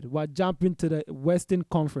 All right, we're jumping to the Western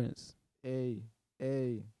Conference. Hey.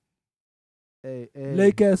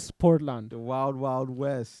 Lakers, Portland. The Wild Wild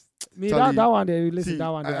West. That one there. Listen, that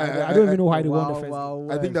one there. I don't even know why they won the first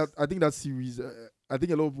game. I think that series. I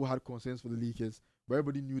think a lot of people had concerns for the Lakers, but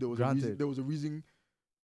everybody knew there was a reason. There was a reason.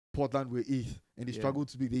 Portland were 8th, and they struggled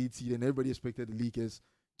to be the 8th seed, and everybody expected the Lakers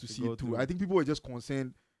to see it through. I think people were just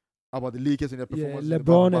concerned about the Lakers and their performance. Yeah,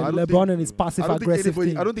 LeBron and his passive aggressive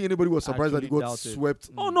thing. I don't think anybody was surprised that they got swept.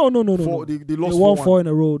 Oh no! They lost. They won 4 in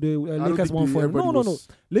a row. The Lakers won 4. No.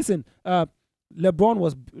 Listen, LeBron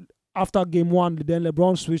was after game 1. Then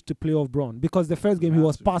LeBron switched to playoff Bron, because the first game he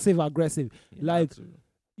was passive aggressive.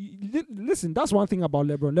 Listen, that's one thing about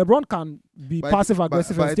LeBron. LeBron can be passive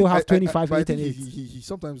aggressive and still have 25, 8, and 8. He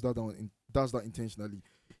sometimes does that intentionally.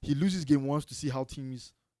 He loses game once to see how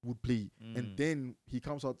teams would play, and then he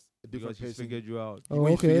comes out a different person. He figured you out.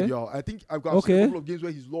 He figured you out. I think I've got a couple of games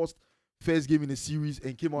where he's lost first game in a series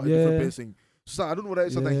and came out a different person. So I don't know whether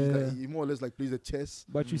it's sometimes he more or less like plays the chess.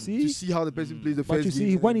 But you see, to see how the person plays the first game. But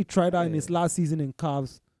you see, when he tried out in his last season in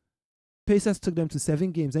Cavs, Pacers took them to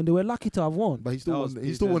 7 games, and they were lucky to have won. But he still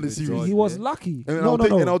won the series. He was lucky. And no.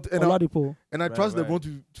 And I trust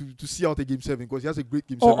LeBron to see out a game 7, because he has a great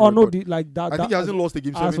game 7. That. I think he hasn't lost a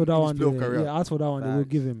game 7 in his playoff career. Yeah, as for that one, they will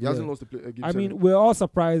give him. He hasn't lost a game 7. I mean, we're all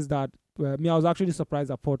surprised that. I was actually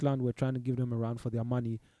surprised that Portland were trying to give them a run for their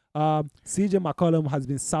money. CJ McCollum has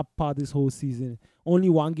been subpar this whole season. Only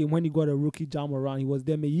one game when he got a rookie jam around, he was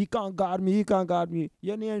there. He can't guard me.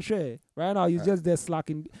 Right now, he's just there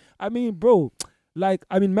slacking. I mean, bro.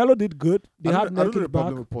 Melo did good. I don't know the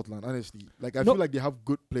problem with Portland, honestly. I feel like they have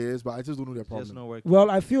good players, but I just don't know their problem.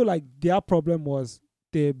 Well, I feel like their problem was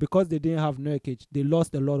because they didn't have Nurkic, they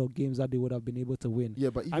lost a lot of games that they would have been able to win. Yeah,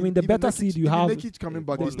 but the better Nurkic, seed you have. Nurkic coming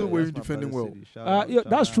back, he's still defending well.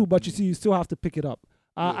 That's true, but you see, you still have to pick it up.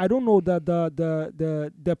 I don't know that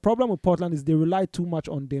the problem with Portland is they rely too much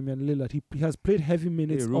on Damian Lillard. He has played heavy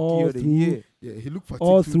minutes all through. Yeah, he looked fatigued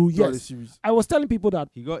all through. The Yes, series. I was telling people that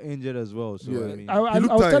he got injured as well. So I mean, I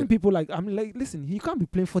was telling people like, I'm like, listen, he can't be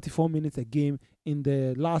playing 44 minutes a game in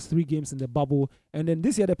the last 3 games in the bubble, and then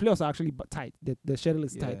this year the playoffs are actually tight. The schedule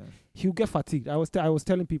is tight. He'll get fatigued. I was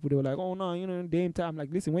telling people, they were like, oh no, Dame time. I'm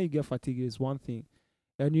like, listen, when you get fatigued, it's one thing.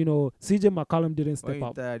 And CJ McCollum didn't step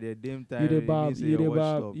up.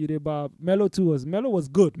 Melo was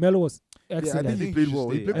good. Melo was excellent. Yeah, I think he played well.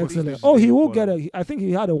 He played excellent. Oh, he will get I think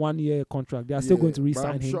he had a 1-year contract. They are still going to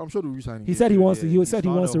re-sign him. I'm sure they'll re-sign him. He said he wants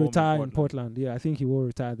to retire in Portland. Yeah, I think he will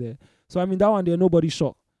retire there. So I mean, that one there, nobody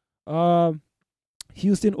shocked.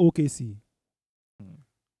 Houston, OKC.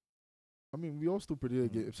 I mean, we all still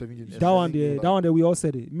predicted 7 games. That one there, we all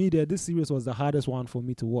said it. Me there, this series was the hardest one for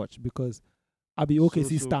me to watch because I'll be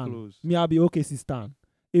OKC stan. I'll be OKC stan.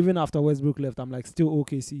 Even after Westbrook left, I'm like still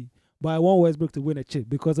OKC. But I want Westbrook to win a chip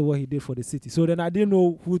because of what he did for the city. So then I didn't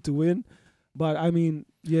know who to win. But I mean,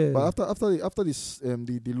 yeah. But after this,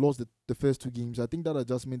 they lost the first 2 games. I think that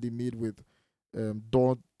adjustment they made with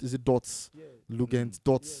Dots? Yeah. Lugent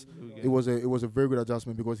Dots. Yeah, it was a very good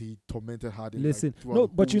adjustment because he tormented Harden. Listen,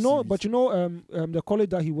 the college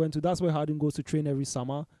that he went to, that's where Harden goes to train every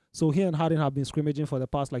summer. So he and Harden have been scrimmaging for the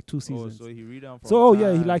past 2 seasons. So he read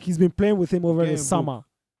from he's been playing with him over the summer.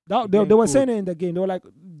 They were saying it in the game. They were like,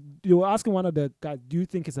 you were asking one of the guys, do you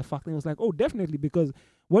think it's a factor? And he was like, oh, definitely, because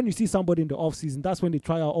when you see somebody in the off season, that's when they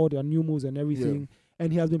try out all their new moves and everything. Yeah.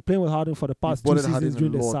 And he has been playing with Harden for the past 2 seasons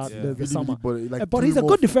during the summer. But he's a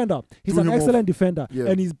good defender. He's an excellent defender. Yeah.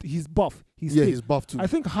 And he's buff. He's buff too. I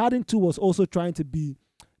think Harden too was also trying to be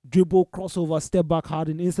dribble, crossover, step back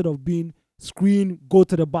Harden instead of being screen, go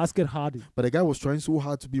to the basket Harden. But the guy was trying so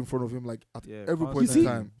hard to be in front of him at every point in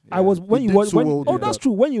time. Yeah. That's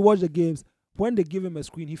true. When you watch the games, when they give him a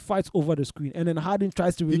screen, he fights over the screen, and then Harden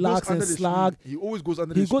tries to relax and slag. He always goes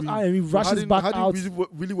under the screen. He goes and he rushes back out. Harden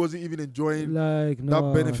really wasn't even enjoying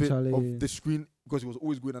that benefit of the screen because he was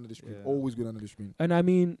always going under the screen. Always going under the screen. And I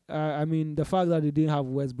mean, the fact that they didn't have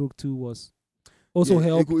Westbrook too was also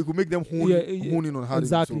helped. It could make them hone in on Harden.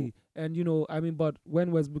 Exactly. So. And but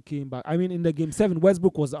when Westbrook came back, in the game 7,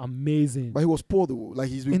 Westbrook was amazing. But he was poor though. Like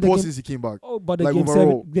he's been poor since he came back. Oh, but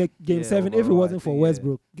the game 7, if it wasn't for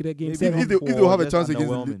Westbrook, the game 7. If they have a chance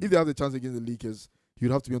against the Lakers,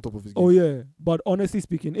 you'd have to be on top of his game. Oh yeah, but honestly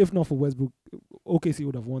speaking, if not for Westbrook, OKC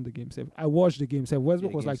would have won the game 7. I watched the game 7.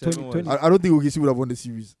 Westbrook was like 20. I don't think OKC would have won the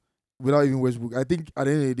series without even Westbrook. I think at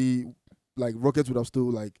the end of the day, Rockets would have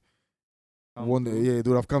still won the, they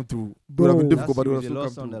would have come through. It would have been difficult, but they would have still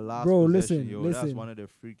come through. Bro, listen. That's one of the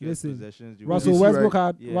freakiest possessions. Russell Westbrook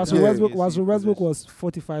was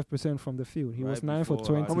 45% from the field. He was 9 for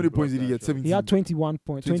 20. How many points did he get? 17. He had 20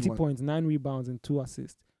 points, 9 rebounds, and 2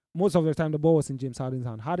 assists. Most of the time, the ball was in James Harden's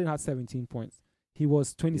hand. Harden had 17 points. He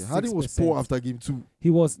was 26%. Harden was poor after game 2. He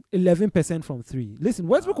was 11% from 3. Listen,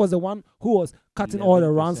 Westbrook was the one who was cutting 11%. All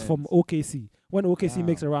the runs from OKC. When OKC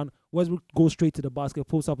makes a run, Westbrook goes straight to the basket,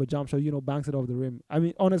 pulls up a jump shot, banks it off the rim.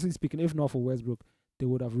 Honestly speaking, if not for Westbrook, they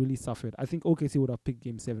would have really suffered. I think OKC would have picked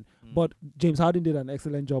game 7. But James Harden did an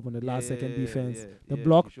excellent job on the last second defense. The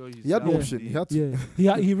block. He had no option. He had to.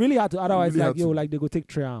 Yeah. he really had to. Otherwise, they go take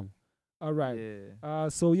Trae Young. All right. Yeah.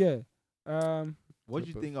 What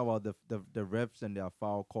do you think about the refs and their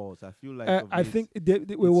foul calls? I feel like I think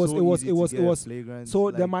it was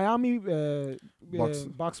so the Miami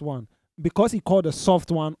Bucks one, because he called a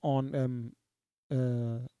soft one on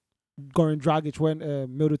Goran Dragic when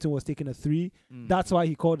Middleton was taking a 3. That's why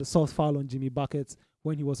he called a soft foul on Jimmy Buckets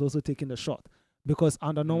when he was also taking the shot. Because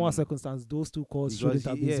under normal circumstances, those 2 calls shouldn't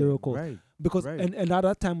have been 0 calls. Right, because and at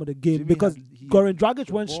that time of the game, because Goran Dragic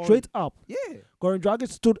went straight up. Yeah. Goran Dragic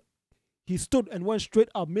stood and went straight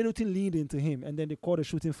up. Middleton leaned into him, and then they called a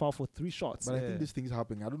shooting foul for 3 shots. But I think this thing's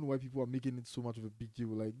happening. I don't know why people are making it so much of a big deal.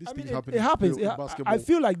 Thing's happening. It happens. I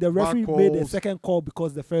feel like the referee made a second call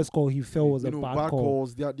because the first call he felt was a bad call.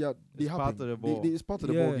 Calls, they happen. Part of the ball. It's part of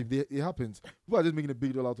the ball. It happens. People are just making a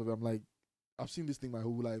big deal out of it. I'm like, I've seen this thing my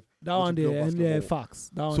whole life. That one there, and they're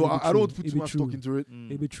facts. So I don't put too much stock into it.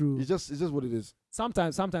 It be true. It's just what it is.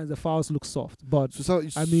 Sometimes the fouls look soft, but so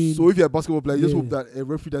if you're a basketball player, just hope that a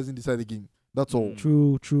referee doesn't decide the game. That's all.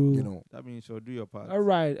 True. That means so do your part. All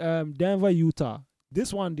right. Denver, Utah.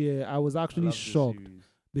 This one there, I was actually shocked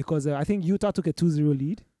because I think Utah took a 2-0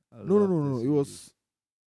 lead. No. It was.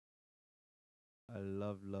 I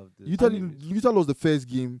love this. Utah lost the first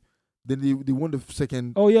game. Then they won the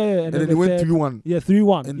second. Oh yeah. And then they went 3-1. Yeah,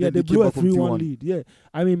 3-1. Yeah, they blew a 3-1 lead. Yeah,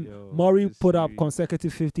 Murray put up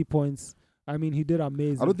consecutive 50 points. I mean, he did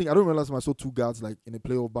amazing. I don't remember last time I saw two guards like in a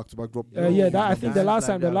playoff back-to-back drop. Yeah, I think the last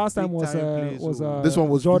time was this one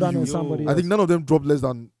was Jordan and somebody else. I think none of them dropped less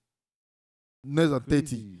than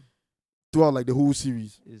 30 throughout like the whole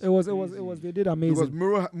series. It was they did amazing.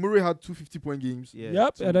 Because Murray had 250-point games. Yeah.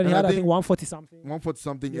 Yep, and then he had I think 140 something. 140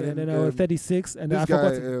 something. Yeah, and then 36, and then I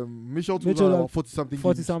forgot forgot. Mitchell 40 something.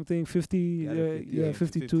 40 something, 50,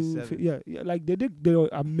 52. Yeah, like they were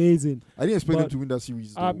amazing. I didn't expect them to win that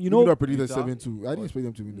series. You know, I predicted 7-2. I didn't expect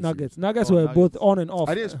them to win the Nuggets. series. Nuggets were both on and off.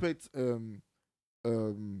 I didn't expect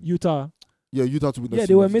Utah. Yeah, Utah to win the series. Yeah,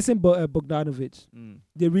 they were missing Bogdanovic.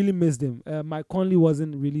 They really missed him. Mike Conley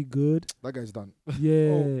wasn't really good. That guy's done.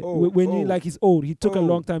 Yeah. He's old. He took a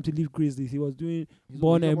long time to leave Grizzlies. He was doing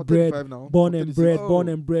born and bred.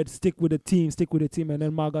 Stick with the team. And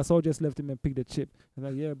then Marc Gasol just left him and picked the chip. I'm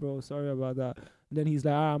like, yeah, bro, sorry about that. And then he's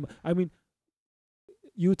like, I mean,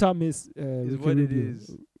 Utah missed Ricky Rubio.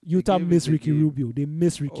 Utah missed Ricky Rubio. They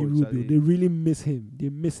miss Ricky Rubio. They really miss him. They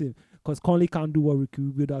miss him. Because Conley can't do what Ricky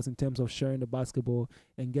Rubio does in terms of sharing the basketball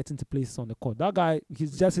and getting to places on the court. That guy,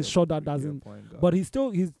 he's just his shot that doesn't. But he's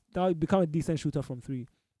now become a decent shooter from three.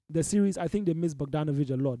 The series, I think they miss Bogdanovic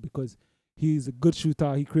a lot because he's a good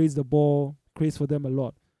shooter. He creates the ball, creates for them a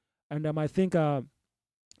lot. And I think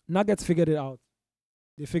Nuggets figured it out.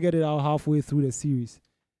 They figured it out halfway through the series.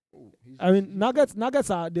 I mean, Nuggets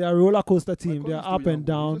they're a roller coaster team. They're up and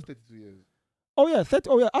down. Oh yeah, 30.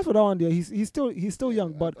 Oh yeah. After that one, there he's still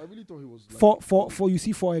young. But I really thought he was like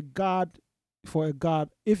for a guard,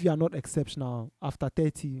 if you are not exceptional after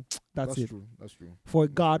 30, that's it. That's true. For a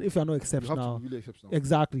guard, if you are not exceptional, you have to be really exceptional.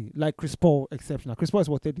 Exactly. Like Chris Paul, exceptional. Chris Paul is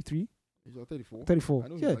what 33? He's 34. 34. I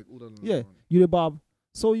know yeah. he's like older than yeah. You're Bob.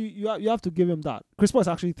 So you have to give him that. Chris Paul is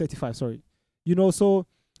actually 35. Sorry. So.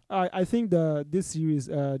 I think this series,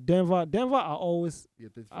 Denver are always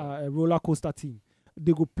a roller coaster team.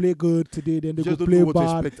 They go play good today, then they go play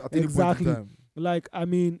bad. Exactly. Like, I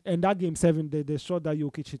mean, and that game 7, the shot that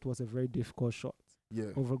Jokic hit was a very difficult shot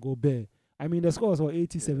over Gobert. I mean, the score was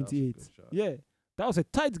 80-78. Yeah, that was a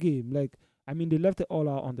tight game. Like, I mean, they left it all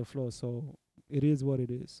out on the floor, so it is what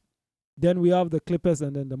it is. Then we have the Clippers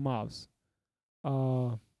and then the Mavs.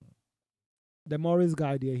 The Morris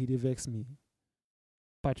guy there, he vex me.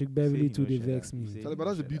 Patrick Beverly too, they vex me. But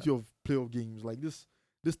that's the beauty of playoff games, like this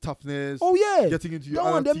toughness. Oh yeah, getting into your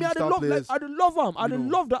other team star players. I love him. I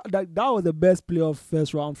love that. That was the best playoff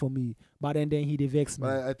first round for me. But then he vex me.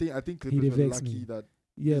 But I think Clippers were lucky that.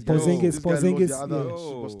 Yeah, Porzingis was injured. I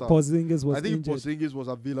think if Porzingis was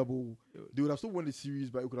available, they would have still won the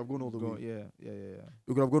series, but it could have gone all the way. Yeah. It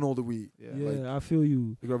could have gone all the way. Yeah, I feel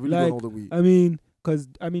you. It could have really gone all the way. I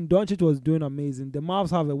mean, Doncic was doing amazing. The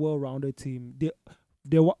Mavs have a well-rounded team.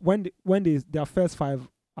 Their first 5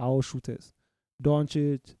 are all shooters.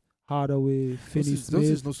 Doncic, Hardaway, Finney Smith.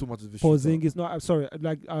 Doncic is not so much of a Porzingis. shooter. No, I'm sorry.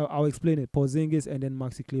 Like I'll explain it. Porzingis and then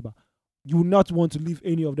Maxi Kleber. You will not want to leave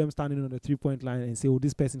any of them standing on the 3-point line and say, "Oh,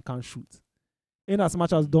 this person can't shoot." In as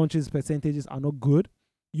much as Doncic's percentages are not good,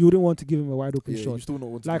 you wouldn't want to give him a wide open shot. You still not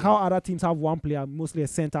want to like how other teams have one player, mostly a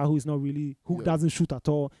center who is not really doesn't shoot at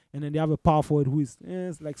all, and then they have a power forward who is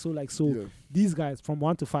like so. Yeah. These guys from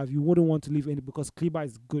 1 to 5, you wouldn't want to leave any because Kleber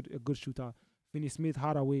is a good shooter. Finney Smith,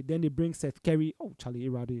 Hardaway. Then they bring Seth Curry. Oh, Charlie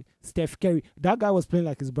Irade. Steph Curry. That guy was playing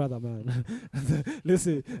like his brother, man.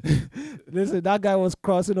 listen. That guy was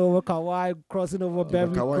crossing over Kawhi, crossing over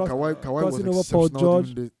Beverly, crossing over Paul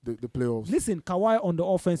George. The playoffs. Listen, Kawhi on the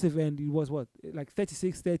offensive end, he was what? Like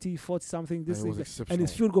 36, 30, 40 something. And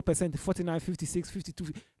his field goal percent 49, 56,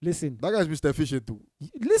 52. Listen. That guy's Mr. Efficient too.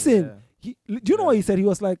 Listen. Do you know what he said? He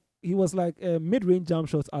was like mid-range jump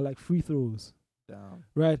shots are like free throws. Damn.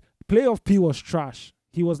 Right? Playoff P was trash.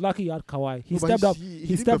 He was lucky he had Kawhi. He stepped up.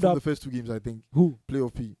 He stepped up the first 2 games, I think. Who?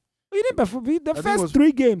 Playoff P. He didn't perform the first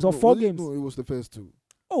 3 games or 4 games. No, it was the first 2.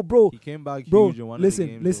 Oh, bro. He came back huge in one of the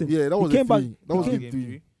games. Listen. Yeah, that was game 3. That was game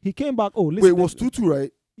 3. He came back. Oh, listen. Wait, it was 2-2,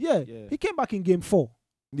 right? Yeah. He came back in game 4.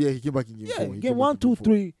 Yeah, he came back in game 4. Yeah, game 1, 2,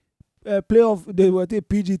 3. Playoff, they were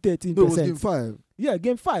PG 13%. No, it was game 5. Yeah,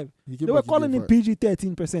 game 5. They were calling him PG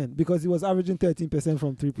 13% because he was averaging 13%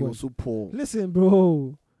 from 3 points. He was so poor. Listen,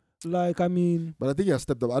 bro. Like, I mean, but I think he has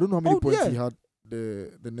stepped up. I don't know how many points he had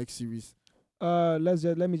the next series.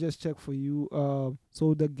 Let me just check for you.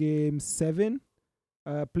 So the game 7,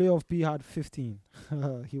 playoff P had 15.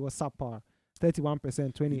 He was subpar.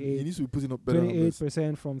 31%, 28. He needs to be putting up better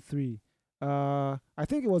 28% from 3. I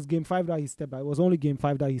think it was game 5 that he stepped up. It was only game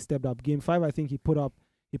 5 that he stepped up. Game 5, I think he put up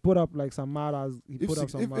like some mad as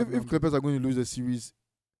If Clippers are going to lose the series,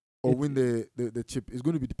 or win the chip is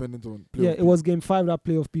going to be dependent on playoff. Yeah, it was game 5 that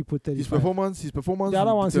playoff P put 35. His performance. The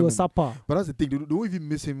other ones, he was subpar. But that's the thing. They don't even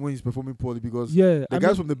miss him when he's performing poorly because the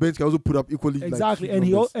guys from the bench can also put up equally. Exactly,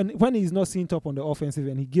 like, and when he's not seen top on the offensive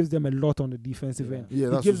end, he gives them a lot on the defensive end.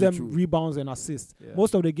 Yeah, he gives them true. rebounds and assists. Yeah.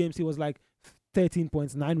 Most of the games, he was like 13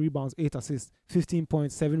 points, 9 rebounds, 8 assists, 15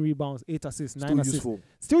 points, 7 rebounds, 8 assists, 9 assists. Useful.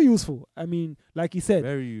 Still useful. I mean, like he said,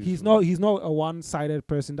 very he's not a one-sided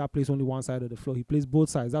person that plays only one side of the floor. He plays both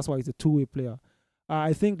sides. That's why he's a two-way player.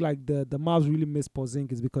 I think like the Mavs really miss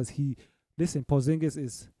Porzingis because Porzingis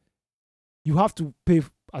is, you have to pay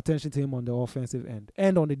attention to him on the offensive end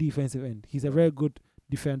and on the defensive end. He's a very good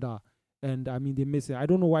defender, and I mean they miss him. I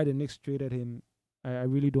don't know why the Knicks traded him. I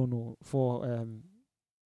really don't know for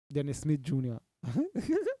Dennis Smith Jr.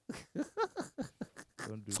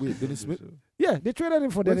 Wait, Dennis Smith? Yeah, they traded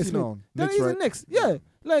him for Dennis Smith. Then he's the Knicks. Yeah,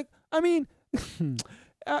 like I mean,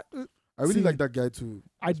 I really like that guy too.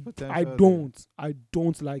 I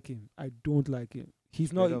don't like him. I don't like him.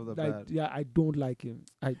 He's not like I don't like him.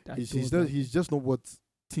 He's just not what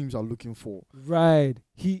teams are looking for. Right.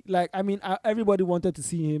 He everybody wanted to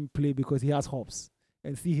see him play because he has hops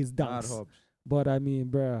and see his dunks. But I mean,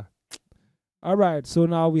 bruh. All right, so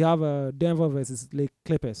now we have Denver versus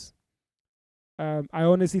Clippers. I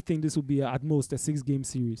honestly think this will be at most a 6-game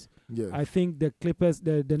series. Yeah. I think the Clippers,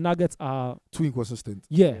 the Nuggets are too inconsistent.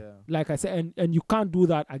 Yeah, like I said, and you can't do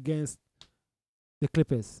that against the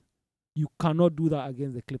Clippers. You cannot do that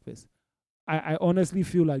against the Clippers. I honestly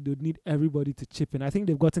feel like they would need everybody to chip in. I think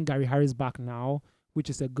they've gotten Gary Harris back now,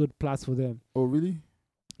 which is a good plus for them. Oh, really?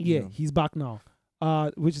 Yeah. He's back now.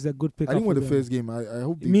 Which is a good pick. I didn't watch the first game. I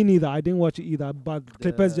hope. Me neither. I didn't watch it either. But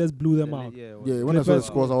Clippers just blew them out. Yeah, when I saw the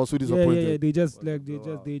scores, I was so disappointed.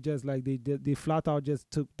 Yeah. They flat out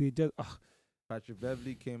just took. Patrick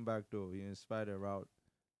Beverly came back though. He inspired a route.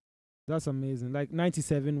 That's amazing. Like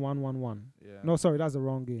 97-1-1-1. Yeah. No, sorry, that's the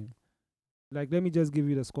wrong game. Like, let me just give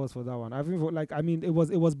you the scores for that one. I think, it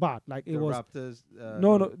was bad. Like it was. Raptors.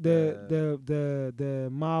 The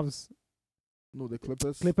Mavs. No, the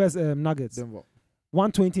Clippers. Nuggets. Denver.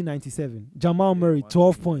 120-97. Jamal Murray,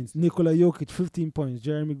 12 points. Nikola Jokic, 15 points.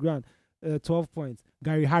 Jeremy Grant, 12 points.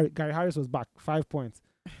 Gary Harris was back, 5 points.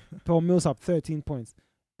 Paul Millsap, 13 points.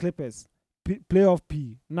 Clippers, playoff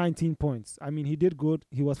P, 19 points. I mean, he did good.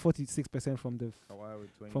 He was 46% from the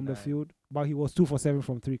field, but he was 2 for 7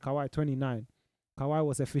 from 3. Kawhi, 29. Kawhi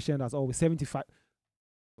was efficient as always, 75.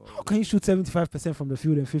 How can you shoot 75% from the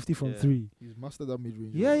field and 50 from 3? He's mastered that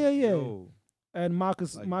mid-range. Yeah. Yo. And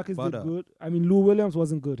Marcus did good. I mean, Lou Williams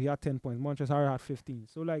wasn't good. He had 10 points. Montrezl Harrell had 15.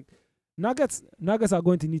 So, like, Nuggets are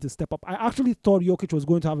going to need to step up. I actually thought Jokic was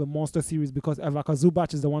going to have a monster series because Ivica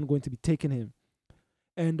Zubac is the one going to be taking him.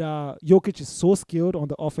 And Jokic is so skilled on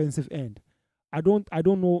the offensive end. I don't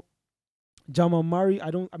know. Jamal Murray,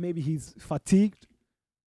 maybe he's fatigued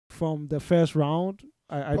from the first round.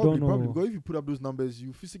 I don't know. Probably because if you put up those numbers,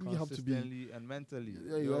 you physically have to be and mentally.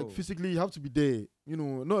 Yeah, like physically you have to be there. You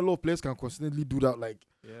know, not a lot of players can consistently do that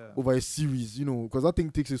over a series. You know, because that thing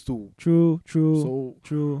takes its toll. True. So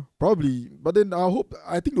true. Probably, but then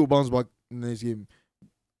I think they'll bounce back in the next game.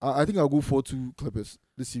 I think I'll go 4-2 Clippers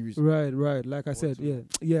this series. Right. Like I said,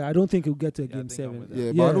 yeah. I don't think it'll get to game 7. But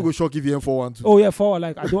I don't go shock if you end 4-1. Oh yeah, 4.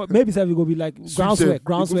 Like I don't. Maybe 7 will be like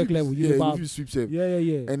groundswell level. Yeah, if you sweep 7.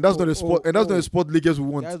 Yeah. And that's not a sport. And that's not a sport Lakers will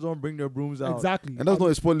want. Guys don't bring their brooms out. Exactly. And that's not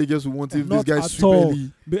a sport Lakers will want if these guys sweep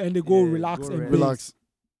early. And they go relax.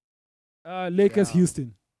 Lakers,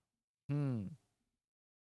 Houston.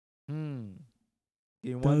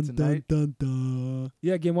 Game 1 tonight.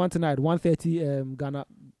 Yeah, game 1 tonight. 1:30 Ghana.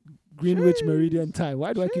 Greenwich Meridian time.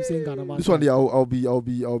 Why do I keep saying Ghana? This one, I'll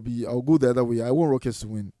go the other way. I want Rockets to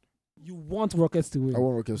win. You want Rockets to win? I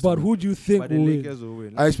want Rockets. But who do you think will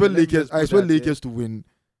win? I expect Lakers to win,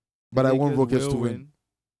 but I want Rockets to win.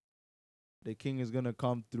 The King is gonna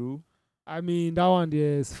come through. I mean, that one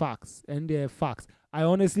there is facts, and they're facts. I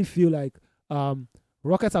honestly feel like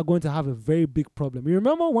Rockets are going to have a very big problem. You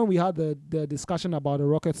remember when we had the discussion about the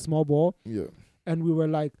Rockets small ball? Yeah. And we were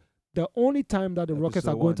like, the only time that the Rockets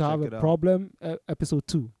are going to have a problem, episode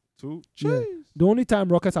 2. Yeah. The only time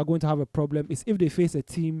Rockets are going to have a problem is if they face a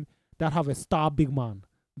team that have a star big man,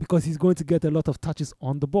 because he's going to get a lot of touches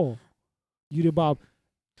on the ball.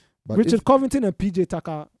 Richard Covington and PJ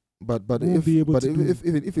Tucker won't be able to do.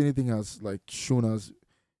 If anything has shown us,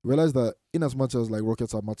 realize that in as much as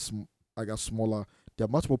Rockets are much smaller, they're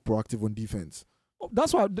much more proactive on defense.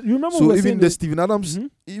 That's why you remember. So even the Steven Adams,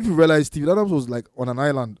 if you realize Steven Adams was on an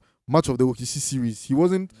island much of the OKC series, he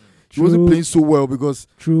wasn't playing so well because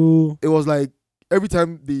it was every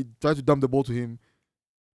time they tried to dump the ball to him,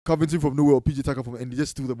 Covington from nowhere or PJ Tucker from, and they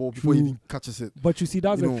just steal the ball before he even catches it. But you see,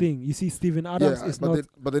 that's the thing. You see, Steven Adams is not.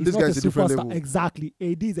 But then this guy is a different level. Exactly.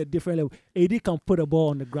 AD is a different level. AD can put a ball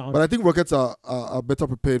on the ground. But I think Rockets are better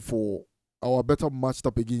prepared for, or better matched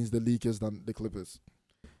up against the Lakers than the Clippers.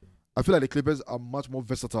 I feel like the Clippers are much more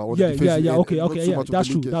versatile. Okay. That's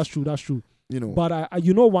true. You know. But I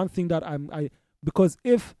one thing that because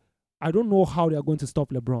if I don't know how they are going to stop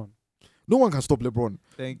LeBron. No one can stop LeBron.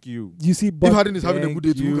 Thank you. You see, but if Harden is having a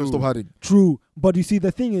good day, who can stop Harden? True, but you see,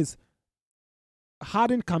 the thing is,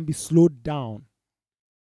 Harden can be slowed down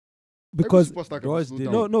because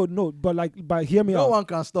no. But hear me out. No one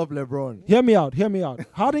can stop LeBron. Hear me out.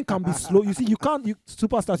 Harden can be slow. You see,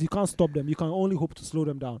 superstars. You can't stop them. You can only hope to slow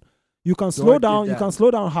them down. You can slow down. You can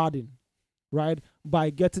slow down Harden, right?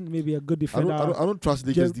 By getting maybe a good defender. I don't trust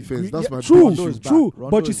Lakers defense. That's my true. issue.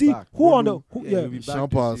 But you see, who on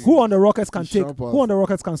the Rockets can who on the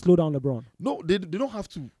Rockets can slow down LeBron? No, they don't have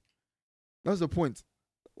to. That's the point.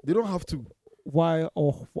 They don't have to. Why?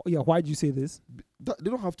 Why do you say this? They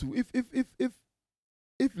don't have to.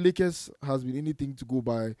 If Lakers has been anything to go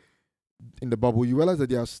by in the bubble, you realize that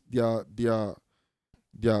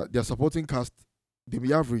their supporting cast, they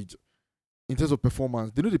be average in terms of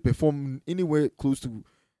performance. They know they perform anywhere close to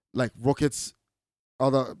like Rockets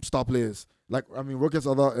other star players. Like Rockets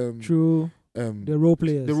other true. The role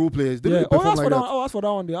players. They don't perform like that. Ask for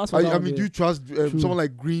that one. Do you trust someone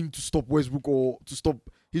like Green to stop Westbrook or to stop?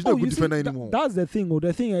 He's not a good defender anymore. That's the thing.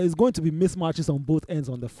 The thing is going to be mismatches on both ends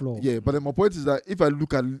on the floor. Yeah, but then my point is that if I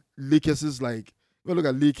look at Lakers,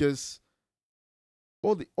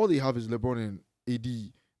 all they have is LeBron and AD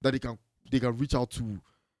that they can reach out to,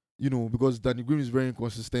 because Danny Green is very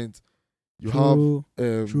inconsistent. True.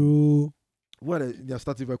 What they're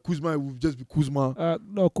starting with Kuzma will just be Kuzma.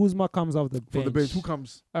 No, Kuzma comes off the bench. From the bench, who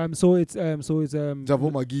comes? So it's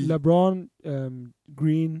JaVale McGee, LeBron,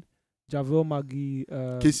 Green, JaVale McGee,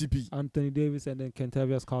 KCP, Anthony Davis, and then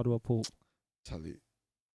Kentavious Caldwell-Pope. Charlie,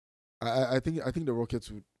 I think the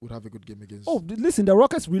Rockets would have a good game against. Oh, listen, the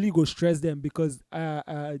Rockets really go stress them because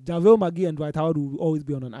JaVale McGee and Dwight Howard will always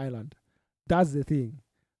be on an island. That's the thing.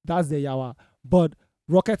 That's the yawa. But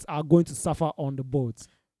Rockets are going to suffer on the boards.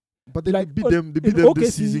 But they beat them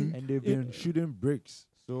this season, and they've been shooting bricks.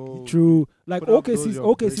 So true. Like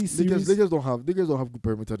OKC series. They just don't have good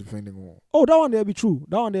perimeter defending. Oh, that one there be true.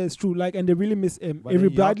 That one there is true. Like, and they really miss him. Avery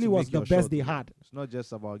Bradley was the best they had. It's not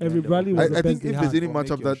just about Avery Bradley was the best they had. If there's any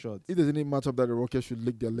matchup that the Rockets should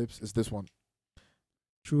lick their lips, it's this one.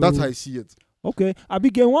 True. That's how I see it. Okay, I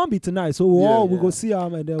be game one be tonight, so we'll go see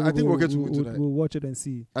them and then I think Rockets will win tonight. We'll watch it and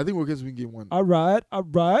see. I think Rockets win game one. All right.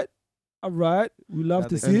 We love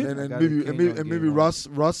to see it. And maybe Russ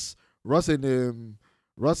and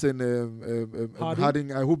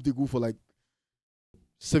Harden. I hope they go for like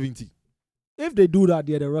 70. If they do that,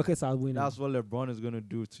 the Rockets are winning. That's what LeBron is going to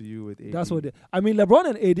do to you with AD. That's what LeBron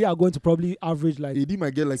and AD are going to probably average like AD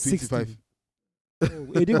might get like 25.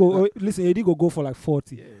 AD go for like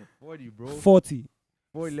 40. Yeah, 40, bro. 40.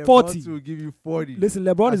 Boy, LeBron 40 will give you 40. Listen,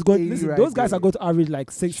 LeBron is going. Listen, those guys are going to average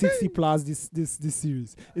like 60 plus this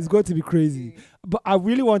series. It's going to be crazy. But I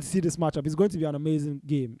really want to see this matchup. It's going to be an amazing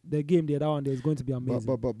game. The other one there is going to be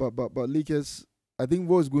amazing. But Lakers, I think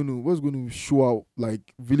what's going to show out like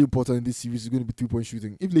really important in this series is going to be 3-point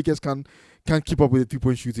shooting. If Lakers can't keep up with the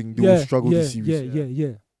 3-point shooting, they will struggle this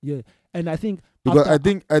series. Yeah. And I think because I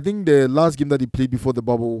think the last game that they played before the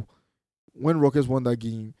bubble, when Rockets won that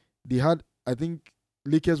game, they had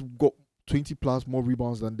Lakers got 20 plus more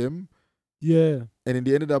rebounds than them. Yeah. And then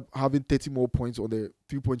they ended up having 30 more points on the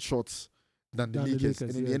 3-point shots than the Lakers. And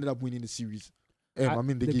then they ended up winning the series.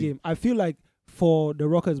 The game. I feel like for the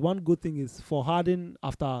Rockets, one good thing is for Harden,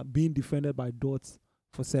 after being defended by Dots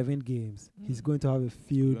for 7 games, he's going to have a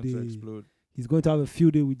field day. He's going to have a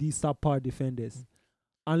field day with these subpar defenders.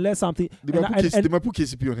 Unless something they might put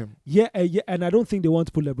KCP on him. Yeah, and I don't think they want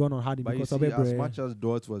to put LeBron on Harden because of as much as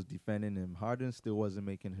Dort was defending him, Harden still wasn't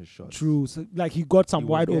making his shots. True, so, like he got some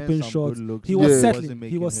wide open shots. He was settling.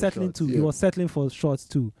 He was settling too. Yeah. He was settling for shots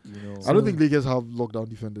too. I don't think Lakers have lockdown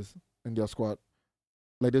defenders in their squad.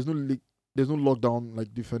 Like there's no lockdown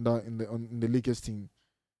like defender in the Lakers team.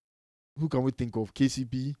 Who can we think of?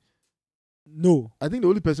 KCP. No, I think the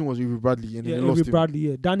only person was Avery Bradley, and then Avery Bradley.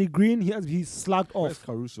 Yeah, Danny Green. He's slacked off. Where's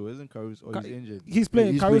Caruso? Isn't Caruso? He's injured. He's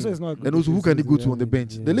playing. Caruso is not. And also, who can he go to on the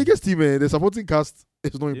bench? The Lakers team, the supporting cast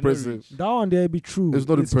is not impressive. That one there be true. It's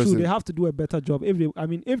not impressive. True. They have to do a better job. If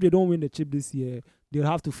they don't win the chip this year, they'll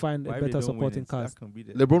have to find a better supporting cast.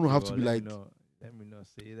 LeBron will have to be like. Let me not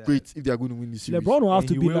say that. Great if they are going to win this series. LeBron will have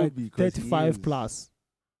to be like 35 plus.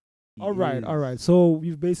 All right. So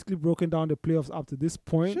we've basically broken down the playoffs up to this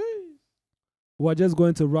point. we're just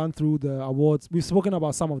going to run through the awards. We've spoken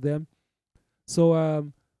about some of them.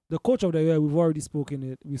 So the coach of the year, we've already spoken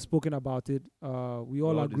it. We've spoken about it. We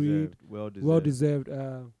all agreed. Well deserved.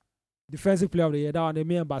 Defensive player of the year. That one, the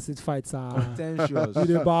me and Basit fights are contentious.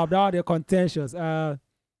 They're contentious.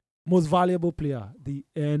 Most valuable player, the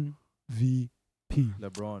MVP.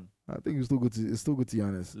 LeBron. I think it's still good to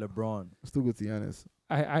Giannis. LeBron. It's still good to Giannis.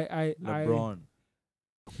 LeBron.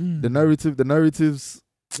 The narratives.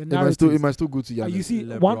 It might still go to Giannis. You see,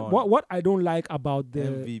 what I don't like about the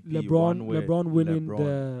MVP, LeBron winning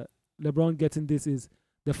LeBron getting this is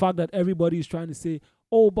the fact that everybody is trying to say,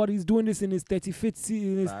 oh, but he's doing this in his 35th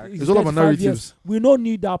season. It's all about narratives. Years. We don't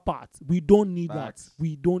need that part. We don't need Facts. that.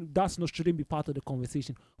 We don't. That's not shouldn't be part of the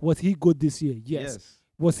conversation. Was he good this year? Yes.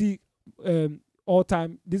 Was he all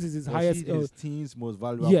time? This is his highest. His team's most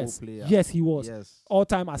valuable player. Yes, he was. Yes. All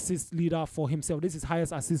time assist leader for himself. This is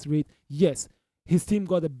highest assist rate. Yes. His team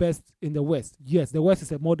got the best in the West. Yes, the West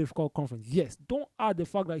is a more difficult conference. Yes, don't add the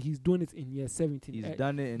fact that he's doing it in year 17. He's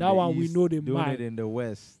done it in that the one. East, We know the doing mind. it in the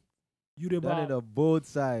West. You done it on both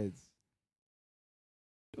sides.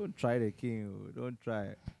 Don't try the king. Don't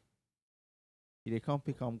try. They can't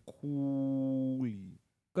pick him coolly.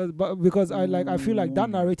 Because I feel like that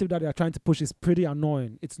narrative that they're trying to push is pretty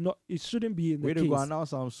annoying. It's not. It shouldn't be in the case. They go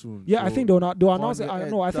announce him soon. Yeah, so I think they'll announce it. I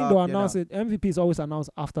know. I think they'll announce it. MVP is always announced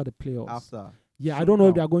after the playoffs. After. Yeah, I don't know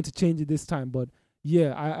if they're going to change it this time, but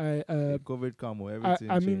yeah, COVID come or everything.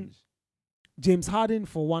 I mean, James Harden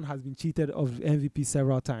for one has been cheated of MVP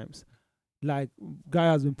several times. Like, guy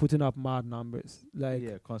has been putting up mad numbers. Like,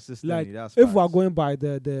 yeah, consistently. Like, that's if facts. we're going by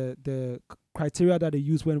the criteria that they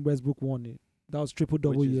used when Westbrook won it, that was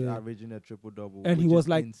triple-double year. Averaging a triple-double. And he was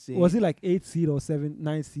like, insane. was he like 8th seed or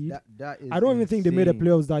 9th seed? That is I don't even think they made the insane.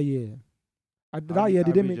 playoffs that year. That year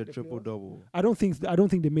they didn't make a the triple-double. I don't think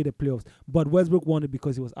they made the playoffs. But Westbrook won it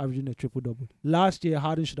because he was averaging a triple-double. Last year,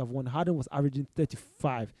 Harden should have won. Harden was averaging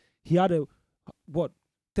 35. He had a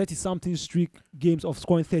 30-something streak games of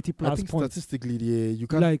scoring 30-plus I think points. statistically, you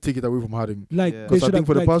can't take it away from Harden. Like, Yeah. Because I think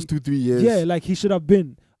for the past 2-3 years, yeah, like he should have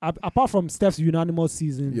been. Apart from Steph's unanimous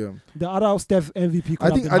season, the other Steph MVP. I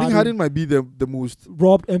think Harden might be the most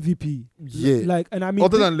robbed MVP. Yeah, like, and I mean,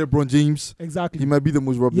 other than LeBron James, exactly, he might be the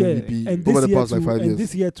most robbed MVP and over the past like 5 years. And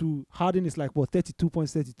this year too, Harden is like 32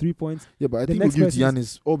 points, 33 points. Yeah, but I think we'll give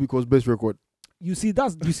Giannis all because best record. You see,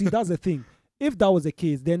 that's the thing. If that was the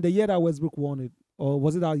case, then the year that Westbrook won it, or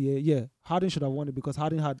was it that year? Yeah, Harden should have won it because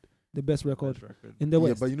Harden had the best record in the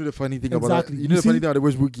West. Yeah, but you know the funny thing about that? You know the funny thing about the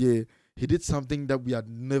Westbrook year? He did something that we had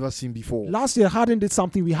never seen before. Last year, Harden did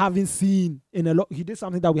something we haven't seen in a long. He did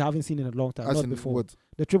something that we haven't seen in a long time. Not before. What?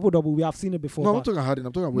 The triple-double, we have seen it before. No, I'm not talking Harden.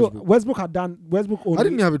 I'm talking about Westbrook. No, Westbrook had done. I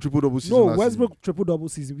didn't have a triple-double season. No, Westbrook triple-double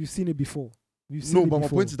season. We've seen it before. No, but my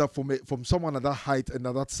point is that from someone at that height and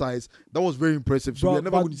at that size, that was very impressive. So we're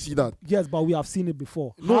never going to see that. Yes, but we have seen it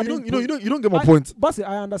before. No, you don't get my point. But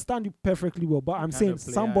I understand you perfectly well. But I'm saying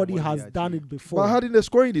somebody has done it before. But Harden, the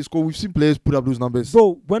scoring they score, we've seen players put up those numbers.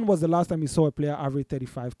 So when was the last time you saw a player average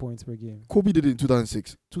 35 points per game? Kobe did it in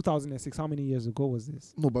 2006. 2006. How many years ago was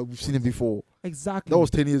this? No, but we've seen it before. Exactly. That was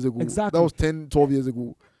 10 years ago. Exactly. That was 10, 12 years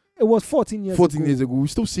ago. It was 14 years ago. 14 years ago. We've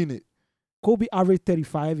still seen it. Kobe averaged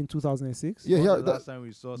 35 in 2006. Yeah, last time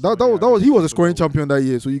we saw that was he was a scoring champion that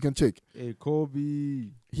year, so you can check. Hey, Kobe.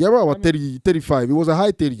 He averaged about 30, 35. It was a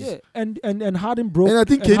high 30s. Yeah, and Harden broke. And I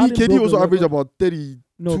think KD also averaged about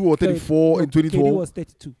 32 or 34 in 2012. KD was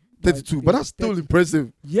 32. 32, but that's still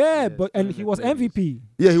impressive. Yeah, but he was MVP.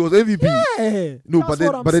 Yeah, he was MVP. Yeah, no, but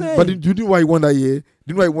do you know why he won that year? Do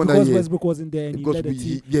you know why he won that year? Because Westbrook wasn't there and he led the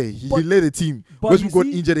team. He led the team. Westbrook got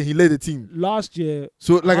injured and he led the team. Last year.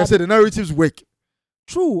 So, like I said, the narratives work.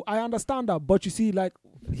 True, I understand that, but you see, like,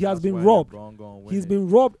 he has been robbed. He's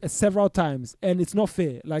been robbed several times, and it's not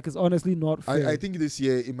fair. Like, it's honestly not fair. I think this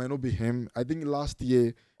year it might not be him. I think last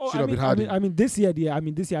year should have been Harden. I mean, this year,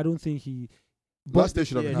 I don't think he. Last year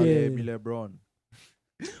should have been Harden. Be LeBron.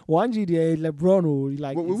 One G there, LeBron,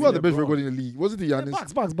 like. Who had the best record in the league? Was it the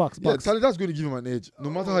Giannis? Bucks. Yeah, Sally, that's going to give him an edge. No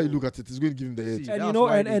matter how you look at it, it's going to give him the edge. And you know,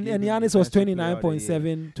 and Giannis was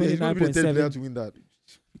 29.7, 29.7 to win that.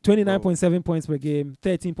 29.7 points per game,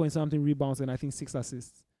 13 point something rebounds, and I think 6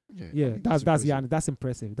 assists. Yeah, that's Giannis. That's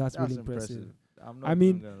impressive. That's really impressive.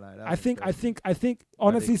 I think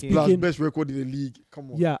honestly speaking, plus best record in the league.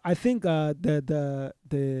 Come on. Yeah, I think the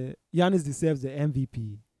Giannis deserves the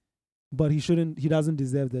MVP, but he doesn't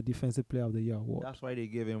deserve the Defensive Player of the Year award. That's why they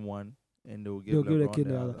give him one, and they'll give the kid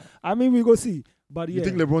the other. I mean, we go see, but you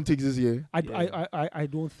think LeBron takes this year? I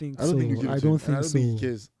don't think so. I don't think I don't think he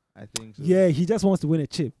cares. I think so. Yeah, he just wants to win a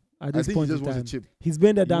chip. At this point in time, he's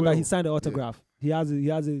been there, done that. He signed the autograph. Yeah. He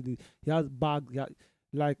has bag.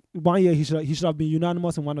 Like 1 year, he should have been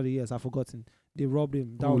unanimous in one of the years. I've forgotten. They robbed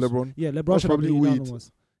him. That was LeBron. Yeah, LeBron should have been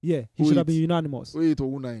unanimous. Yeah, he should have been unanimous. 08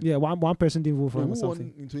 or 09. Yeah, one person didn't vote for him or who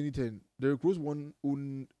something. won in 2010? Derrick Rose won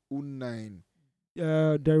 09.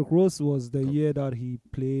 Derrick Rose was the year that he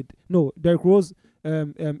played. No, Derrick Rose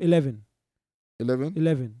 11.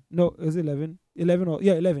 11? No, is it 11?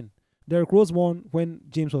 11. Derrick Rose won when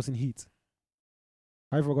James was in Heat.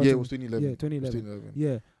 I forgot. Yeah, it was 2011. Yeah, 2011.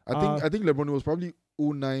 Yeah. I think LeBron was probably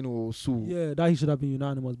 09 or so. Yeah, that he should have been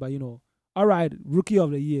unanimous, but all right, rookie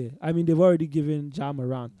of the year. I mean, they've already given Ja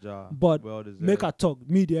Morant, but make a talk.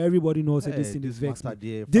 Media, everybody knows that this thing is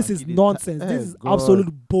vexing. This is nonsense. This is absolute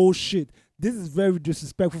bullshit. This is very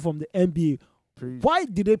disrespectful from the NBA. Why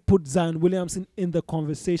did they put Zion Williamson in the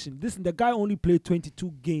conversation? The guy only played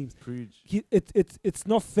 22 games. It's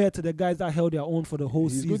not fair to the guys that held their own for the whole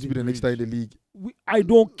season. He's going to be the next guy in the league. I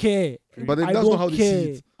don't care. But then that's not how they see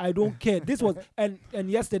it. I don't care. This was and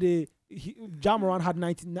yesterday Ja Morant had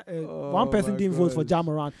 19. One person didn't vote for Ja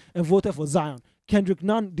Morant and voted for Zion. Kendrick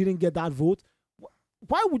Nunn didn't get that vote.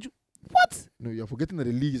 Why would you? What? No, you're forgetting that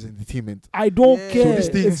the league is entertainment. I don't care.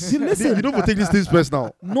 So listen, you don't take these things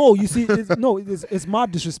personal. No, you see, it's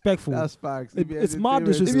mad disrespectful. That's facts. It's mad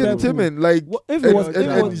disrespectful. Entertainment, like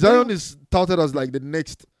and Zion is touted as like the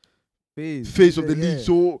next face of the league.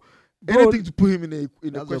 So anything to put him in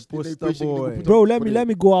a question. Bro, let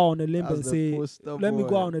me go out on a limb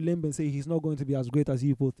and say he's not going to be as great as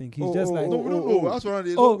people think. He's just like no. That's what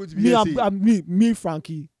it's not going to be. Me,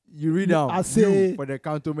 Frankie. You read down. I say for the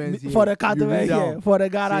counterman. For the counterman here. For the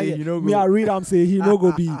guy here. Me, I read. I'm saying he no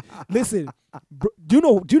go be. Listen, bro, do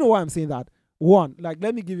you know why I'm saying that? One, like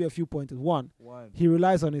let me give you a few pointers. One, he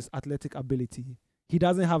relies on his athletic ability. He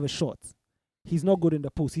doesn't have a shot. He's not good in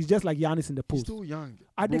the post. He's just like Giannis in the post. He's still young.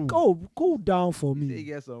 I think, cool down for me. He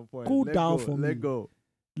gets some point. Cool down for me. Let go.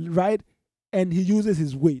 Right? And he uses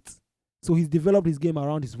his weight. So he's developed his game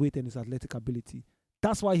around his weight and his athletic ability.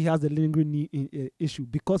 That's why he has the lingering issue,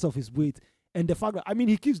 because of his weight. And the fact that, I mean,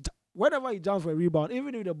 he keeps, whenever he jumps for a rebound,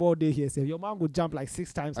 even if the ball day here, your man will jump like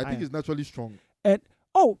 6 times higher. I think he's naturally strong. And,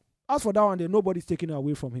 as for that one, nobody's taking it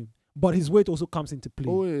away from him. But his weight also comes into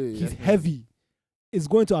play. Oh, yeah, he's heavy. It's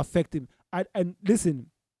going to affect him. And listen,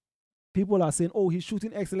 people are saying, he's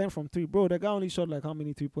shooting excellent from 3. Bro, the guy only shot like how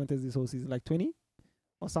many 3-pointers this whole season? Like 20?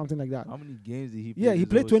 Or something like that. How many games did he play? Yeah, he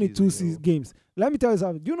played 22 games. Let me tell you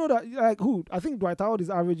something. Do you know that, like, I think Dwight Howard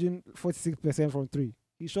is averaging 46% from 3.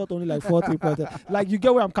 He shot only like 4 3-pointers. Like, you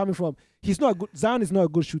get where I'm coming from. He's not good. Zion is not a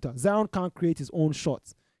good shooter. Zion can't create his own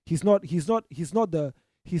shots. He's not the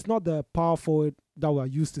power forward that we're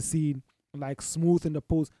used to seeing, like smooth in the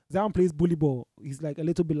post. Zion plays bully ball. He's like a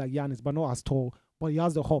little bit like Giannis, but not as tall. But he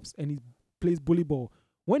has the hops and he plays bully ball.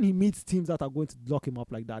 When he meets teams that are going to lock him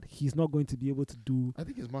up like that, he's not going to be able to do. I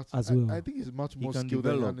think he's much well. I think he's much more skilled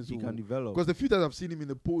than Giannis. He can develop. Because the few times I've seen him in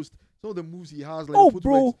the post, some of the moves he has, like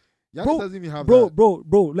bro, Giannis doesn't even have that.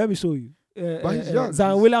 Bro, let me show you. But he's young.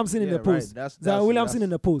 Zion Williamson in the post. Right. Zion Williamson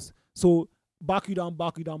in the post. So back you down.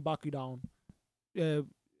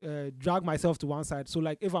 Drag myself to one side. So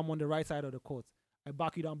like if I'm on the right side of the court, I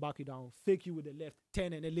back you down, fake you with the left,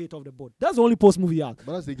 10 and then lay it off the board. That's the only post move he has.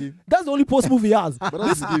 But that's the game. That's the only post move he has. But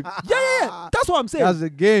that's the game. Yeah. That's what I'm saying. That's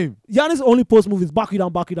the game. Giannis' only post move is back you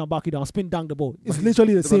down, spin dunk the ball. It's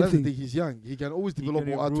literally the same thing. He's young. He can always develop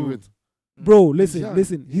more add to it. Bro,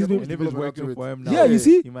 listen. He's been working for him now. Yeah, you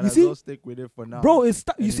see? He might as well stick with it for now. Bro, that's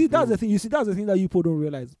the thing. That's the thing that you people don't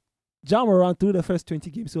realize. Ja Morant through the first 20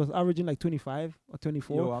 games, he was averaging like 25 or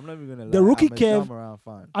 24. Yo, I'm not even gonna lie. The rookie Kev,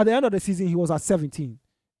 fan. At the end of the season, he was at 17.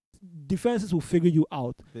 Defenses will figure you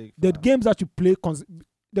out. The games that you play,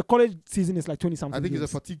 the college season is like 20-something. I think games.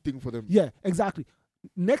 It's a fatigue thing for them. Yeah, exactly.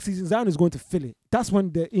 Next season, Zion is going to fill it. That's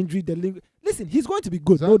when the injury, listen, he's going to be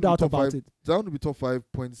good, Zion no doubt about it. Zion will be top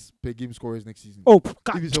 5 points per game scorers next season. If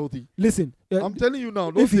he's healthy. Listen, I'm telling you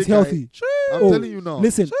now. If he's healthy, I'm telling you now.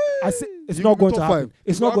 Listen, I say it's not going to happen.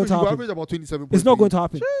 It's not going to happen. Average about 27 points. It's not going to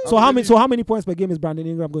happen. So how many points per game is Brandon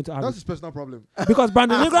Ingram going to average? That's his personal problem. Because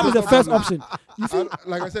Brandon Ingram is the first option. You see,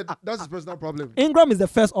 like I said, that's his personal problem. Ingram is the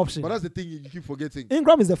first option. But that's the thing you keep forgetting.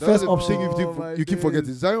 Ingram is the first option. You keep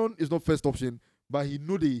forgetting. Zion is not first option, but he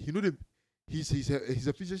know his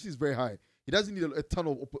efficiency is very high. He doesn't need a ton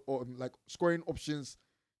of like scoring options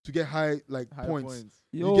to get high points.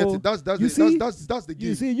 You get it. That's the game.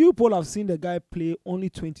 You see, you Paul have seen the guy play only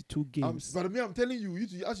 22 games. But I'm telling you,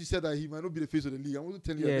 as you said that he might not be the face of the league. I'm also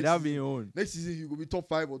telling you. Yeah, that'll be your own. Next season he will be top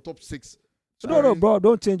 5 or top 6. No, bro,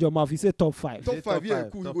 don't change your mouth. He said top 5. Top 5, yeah,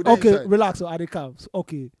 cool. Okay, relax. So Adikam.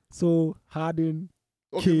 Okay, so Harden,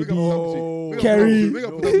 Okay, KD,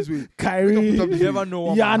 Kyrie, you never know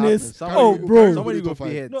what Giannis. Bro, somebody go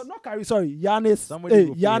play heads. No, not Kyrie. Sorry, Giannis.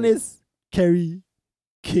 Giannis, Kyrie,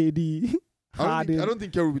 KD, Harden. I don't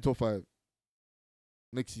think Kyrie will be top 5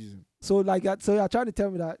 next season. So like that. So you're trying to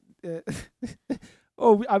tell me that.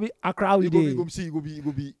 I mean, Accra we day. You go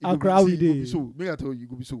be. Accra we day. So, may I tell you, it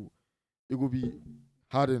go be so. It go be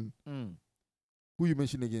Harden. Who you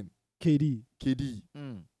mentioned again? KD.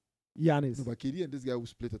 Giannis. No, but KD and this guy will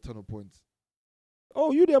split a ton of points.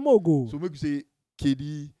 Oh, you there more go. So make you say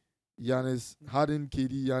KD, Giannis, Harden,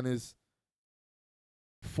 KD, Giannis.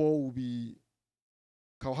 4 will be.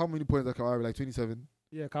 How many points does Kawhi have? Like 27?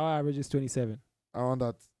 Yeah, Kawhi averages 27. Around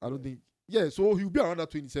that. I don't think. Yeah, so he'll be around that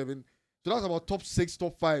 27. So that's about top 6,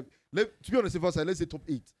 top 5. To be on the safer side, let's say top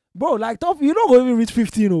 8. Bro, like top, you're not going to reach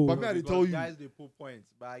 15. Oh. But me, I tell you. Guys, they put points.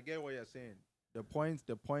 But I get what you're saying. The points,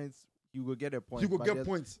 you will get a point. You will get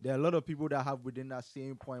points. There are a lot of people that have within that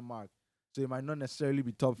same point mark. So it might not necessarily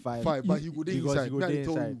be top 5. But he go there inside. He go there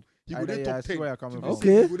top 10.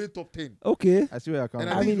 Okay. He go there top 10. Okay. I see where you're coming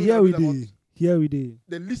from. I mean, here we did.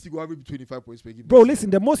 The least he go average 25 points per game. Bro, listen,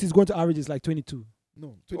 the most he's going to average is like 22.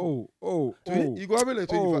 No. 20. You go average like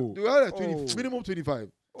 25. You average like 20, minimum 25.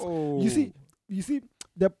 You see,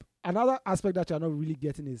 another aspect that you're not really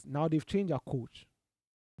getting is now they've changed their coach.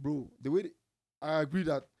 Bro, I agree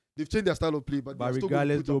that they've changed their style of play, but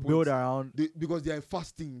regardless, they'll build around. Because they are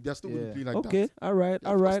fasting. They're still going to play like that. Okay, all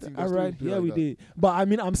right. Here we did. But I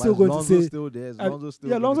mean, I'm still going to say. Still there.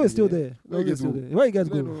 Lonzo is still there. Where you guys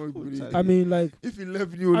go? I mean, like. If he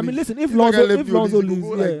left you, I mean, listen. If Lonzo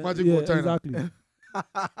leaves, exactly.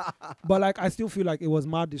 But like, I still feel like it was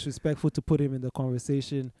mad disrespectful to put him in the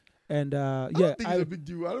conversation. And I don't think it's a big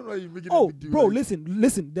deal. I don't know why you're making a big deal. Bro, listen.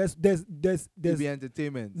 There's the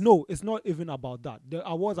entertainment. No, it's not even about that. The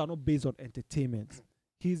awards are not based on entertainment.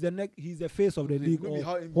 He's the face of the league.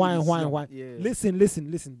 Why? Yeah.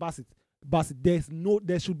 Listen, Bassett.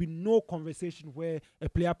 There should be no conversation where a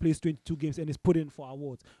player plays 22 games and is put in for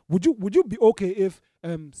awards. Would you be okay if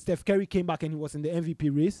Steph Curry came back and he was in the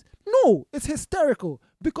MVP race? No, it's hysterical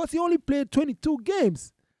because he only played 22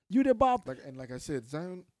 games. Like I said,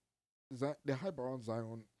 Zion, the hype around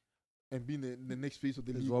Zion and being the next face of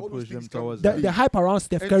the league. What pushed them towards the hype around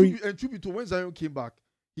Steph Curry. And truth be told, when Zion came back,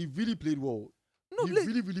 he really played well. He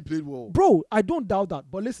really played well. Bro, I don't doubt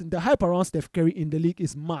that. But listen, the hype around Steph Curry in the league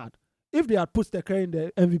is mad. If they had put Steph Curry in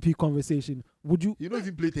the MVP conversation, would you? You don't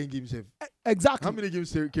even play 10 games, Seth. Exactly. How many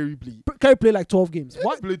games Curry play? Curry played like 12 games.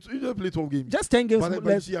 What? You don't play 12 games. Just 10 games. But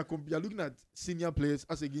you see, you're looking at senior players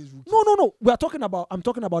as against rookies. No. I'm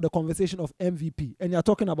talking about the conversation of MVP, and you're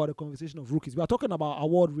talking about the conversation of rookies. We are talking about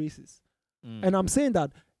award races, and I'm saying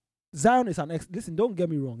that Zion is listen. Don't get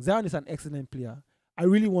me wrong. Zion is an excellent player. I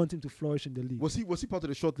really want him to flourish in the league. Was he part of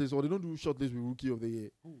the short list, or they don't do short list with Rookie of the Year?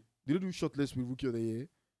 They don't do short list with Rookie of the Year.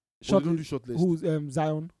 Shortlist. Who's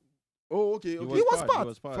Zion? Oh, okay. He was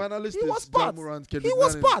part. Finalist. He was part. He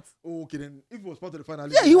was part. Oh, okay. Then if he was part of the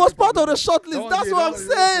finalist, yeah, he was part of the shortlist. That's what I'm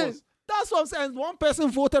saying. That's what I'm saying. One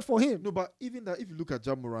person voted for him. No, but even that, if you look at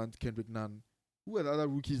Ja Morant, Kendrick Nunn, who are the other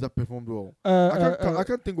rookies that performed well? I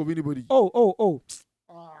can't think of anybody.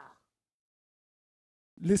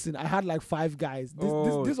 Listen, I had like 5 guys.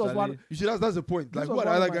 This was one. You see, that's the point. Like, what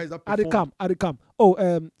other guys that performed? At the camp.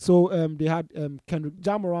 They had Kendrick.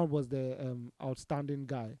 Ja Morant was the outstanding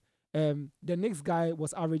guy. The next guy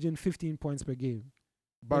was averaging 15 points per game.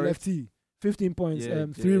 Lefty, 15 points,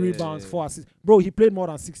 3 rebounds, 4 assists. Bro, he played more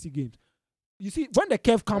than 60 games. You see, when the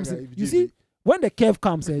curve comes in, when the curve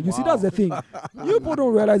comes in, you see, that's the thing. You people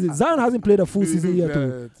don't realize it. Zion hasn't played a full season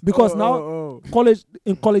yet. Because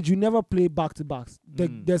in college, you never play back-to-backs.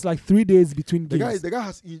 There's like 3 days between games. The guy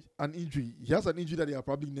has an injury. He has an injury that they are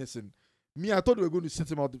probably nursing. Me, I thought they were going to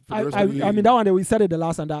sit him out for the rest of the year. I mean, that one, we said it the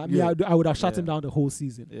last time. I would have shut him down the whole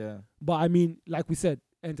season. Yeah. But I mean, like we said,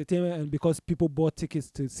 entertainment, and because people bought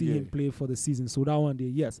tickets to see him play for the season. So that one day,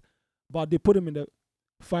 yes. But they put him in the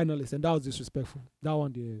finalist, and that was disrespectful. That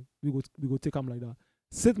one day, we go take him like that.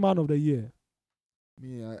 6th man of the year.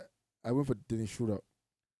 Me, I went for Dennis Schroeder.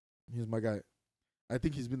 He's my guy. I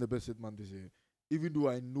think he's been the best 6th man this year. Even though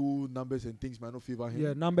I know numbers and things might not favor him.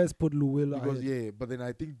 Yeah, numbers put Lou Will ahead. But then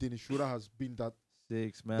I think Dennis Schroeder has been that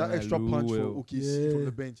 6 man. That extra punch for OKC from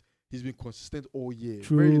the bench. He's been consistent all year.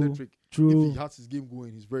 True. Very electric. True. If he has his game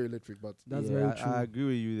going, he's very electric. But that's very true. I agree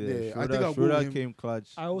with you there. Yeah, I think Schroeder came clutch.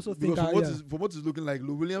 I also think from what it's looking like,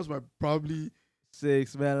 Lou Williams might probably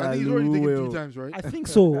 6, man. I think he's already taken 3 times, right? I think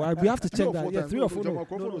so. We have to check that. Yeah, 3 or 4. Jamal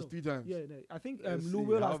Crawford was 3 times. Yeah, I think Let's Lou see,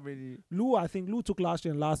 Will. how many? Lou, I think Lou took last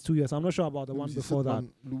year and last 2 years. I'm not sure about the one before that.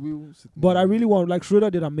 Lou But I really want, like,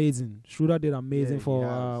 Schroeder did amazing. Yeah, For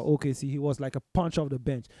OKC. He was like a punch off the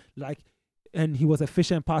bench, and he was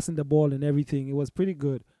efficient passing the ball and everything. It was pretty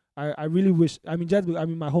good. I really wish. I mean,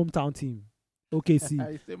 my hometown team,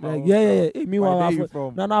 OKC. Meanwhile,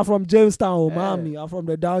 I'm from Jamestown, Miami. I'm from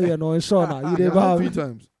the down here, no, in Shawnee. You did 3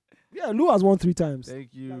 times. Yeah, Lou has won 3 times.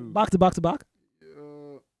 Thank you. Back to back to back.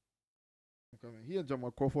 He and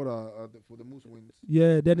Jamal Crawford are for the most wins.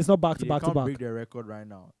 Yeah, then it's not back to back to They can't back. break the record right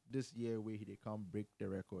now. This year, they can't break the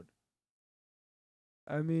record.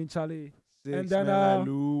 I mean, Charlie. 6, And then, man,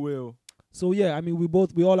 Lou Will. So yeah, I mean,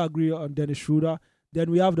 we all agree on Dennis Schroeder. Then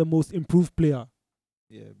we have the most improved player.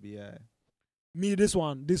 Yeah, BI. Me, this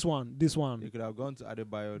one. They could have gone to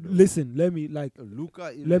Adebayo. Though. Listen, let me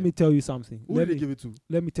Luka. let me tell you something. Who did they give it to?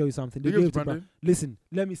 Let me tell you something. They gave it to Brandon? Listen,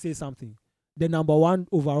 let me say something. The number 1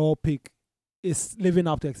 overall pick is living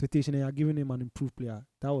up to expectation, and you're giving him an improved player.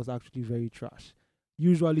 That was actually very trash.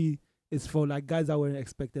 Usually, it's for like guys that weren't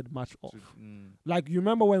expected much off. Like, you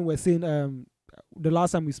remember when we were saying the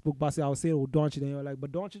last time we spoke, Basi, I was saying Doncic, and you were like,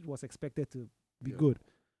 but Doncic was expected to be good.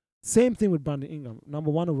 Same thing with Brandon Ingram,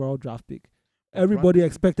 number 1 overall draft pick. Everybody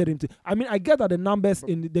expected him to. I mean, I get that the numbers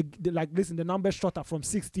in the numbers shot up from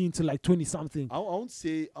 16 to like 20 something. I won't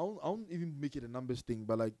even make it a numbers thing,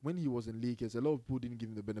 but like when he was in Lakers, a lot of people didn't give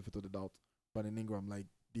him the benefit of the doubt. Brandon Ingram, like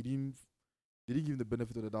they didn't give him the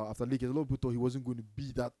benefit of the doubt. After Lakers, a lot of people thought he wasn't going to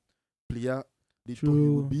be that player they thought he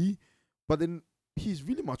would be. But then he's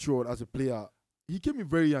really matured as a player. He came in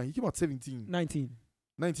very young. He came at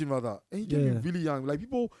 19 rather. And he came in really young. Like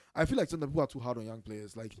I feel like some people are too hard on young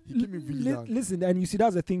players. Like he came in really young. Listen, and you see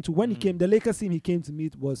that's the thing too. When he came, the Lakers team he came to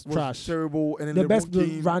meet was trash. Terrible. And then the best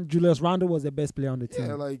Julius Randle was the best player on the team.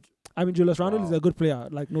 Yeah, like I mean, Julius Randle is a good player,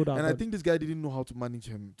 like no doubt. And I think this guy didn't know how to manage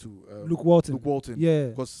him too. Luke Walton. Yeah.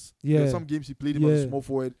 Because some games he played him as a small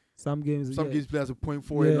forward. Some games play as a point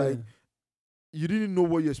forward. Like you didn't know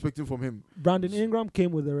what you're expecting from him. Brandon Ingram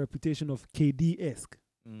came with a reputation of KD-esque.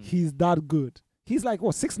 He's that good. He's like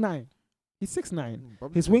 6'9". He's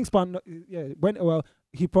 6'9". His wingspan,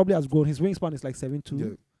 he probably has grown. His wingspan is like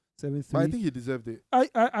 7'2", 7'3". But I think he deserved it.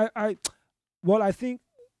 I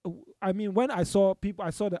mean, when I saw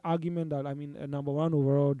the argument that a number 1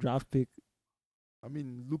 overall draft pick. I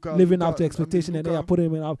mean, Luka living up to expectation, and they are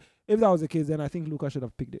putting him up. If that was the case, then I think Luka should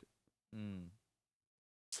have picked it.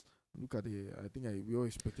 Look at it. I think we all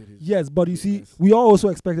expected his. Yes, but you see, we all also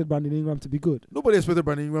expected Brandon Ingram to be good. Nobody expected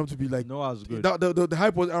Brandon Ingram to be like as good. The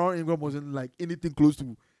hype was around Ingram wasn't like anything close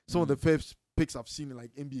to some of the first picks I've seen in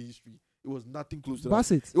like NBA history. It was nothing close to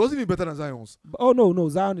that. It wasn't even better than Zion's. No,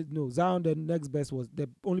 Zion. The next best was the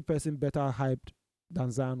only person better hyped than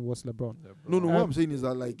Zion was LeBron. No, what I'm saying is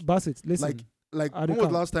that like Bassett, listen. Like when was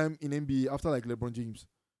the last time in NBA after like LeBron James?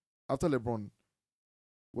 After LeBron,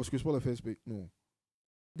 was Chris Paul the first pick? No.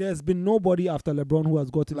 There's been nobody after LeBron who has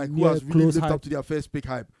gotten who has really lived up to their first pick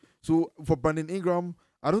hype. So for Brandon Ingram,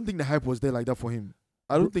 I don't think the hype was there like that for him.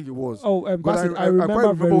 I don't think it was. Bassett, I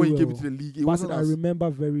remember very when he came into the league. Bassett, I remember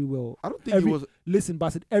very well. I don't think he was. Listen,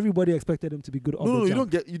 Bassett, everybody expected him to be good. No, you don't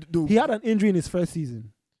get. He had an injury in his first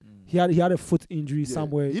season. He had a foot injury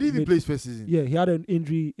somewhere. He didn't even play his first season. Yeah, he had an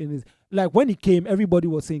injury in his. Like when he came, everybody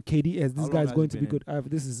was saying KD, this guy's going to be good.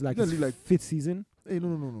 This is like his fifth season. Hey,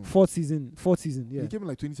 no. Fourth season. Yeah. He came in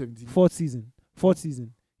like 2017. Fourth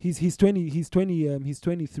season. He's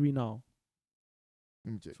 23 now.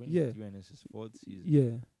 Yeah. And it's his fourth season.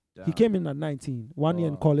 Yeah. Damn. He came in at 19. 1 year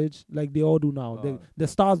in college, like they all do now. The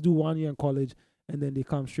stars do 1 year in college, and then they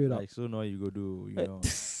come straight up. Like so now you go do, you know.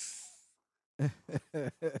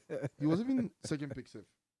 He was even second pick, Seth.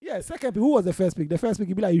 Yeah, second pick. Who was the first pick? The first pick,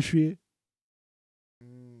 he'd be like, you sure?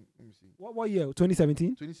 Let me see. What year?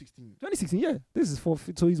 2017? 2016. 2016, yeah. This is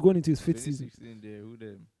so he's going into his fifth season. 2016 there, who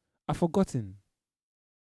them? I've forgotten.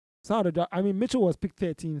 Mitchell was picked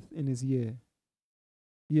 13th in his year.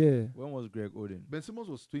 Yeah. When was Greg Oden? Ben Simmons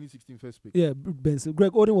was 2016 first pick. Yeah,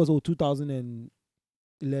 Greg Oden was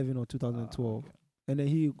 2011 or 2012. Okay. And then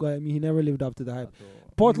he never lived up to the hype.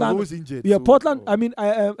 Portland was injured. Yeah, Portland. I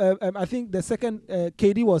think the second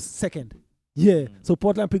KD was second. Yeah. So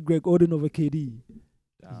Portland picked Greg Oden over KD.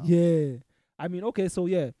 Damn. Yeah.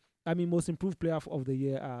 Most improved player of the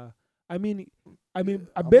year.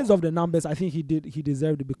 Based off the numbers, I think he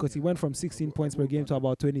deserved it because he went from 16 points per game to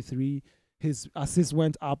about 23. His assists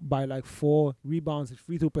went up by like 4 rebounds. His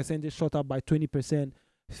free throw percentage shot up by 20%.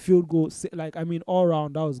 Field goal, all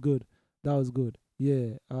around, that was good.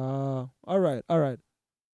 Yeah. All right.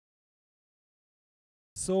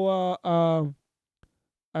 So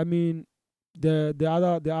I mean, the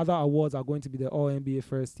other awards are going to be the All NBA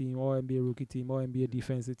first team, All NBA rookie team, All NBA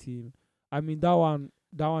defensive team. I mean, that one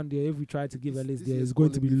there, if we try to give a list there, is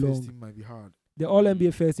going to be long. First team might be hard. The All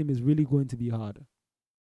NBA first team is really going to be hard.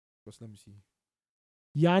 Because let me see.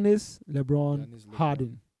 Giannis, LeBron,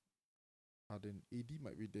 Harden. AD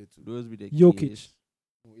might be there too. Those be the Jokic. keys.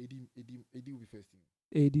 No, AD will be first team.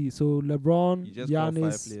 AD. So LeBron, You just got 5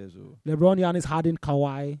 Giannis, players. Oh. LeBron, Giannis, Harden,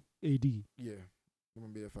 Kawhi, AD. Yeah.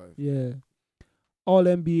 NBA 5. Yeah. All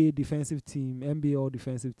NBA defensive team, NBA all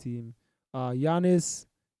defensive team. Giannis,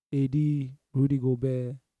 AD, Rudy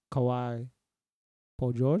Gobert, Kawhi,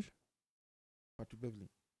 Paul George. Patrick Beverly.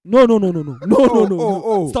 No.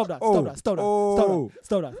 Stop that.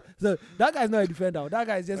 So that guy's not a defender. That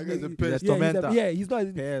guy is just a pest. he's not.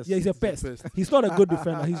 He's a pest. He's not a good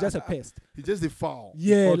defender. He's just a pest. He's just a foul.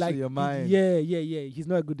 Yeah, like your mind. Yeah. He's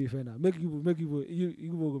not a good defender. You will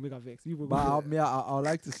make a vex. But I would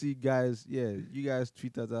like to see guys. Yeah, you guys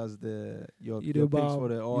tweet us as your picks for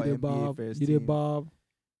the All NBA first team.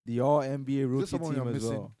 The All NBA rookie team as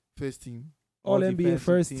well. First team. All NBA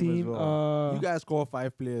first team. Well. You guys call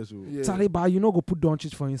 5 players. Yeah. Charlie, but you know go put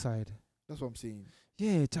Doncic for inside. That's what I'm saying.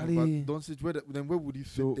 Yeah, Charlie. But Doncic, where would he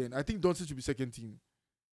fit then? I think Doncic should be second team.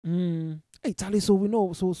 Hey, Charlie. So we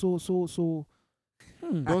know. So.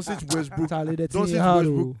 Doncic, Westbrook. Charlie,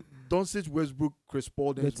 Doncic, Westbrook, Chris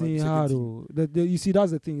Paul. That's hard. You see,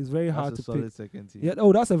 that's the thing. It's very hard to pick. Second team. Yeah.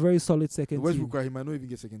 Oh, that's a very solid second team. Westbrook, he might not even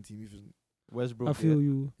get second team if Westbrook. I feel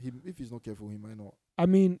you. If he's not careful, he might not. I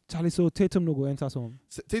mean, Charlie. So Tatum no go enter some.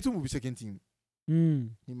 Tatum will be second team.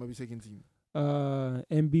 He might be second team.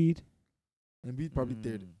 Embiid probably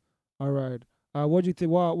third. All right. What do you think?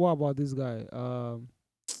 What about this guy?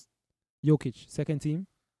 Jokic, second team.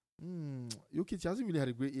 Jokic hasn't really had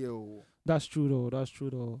a great year. That's true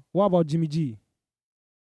though. What about Jimmy G?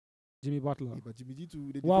 Jimmy Butler. Yeah, but Jimmy G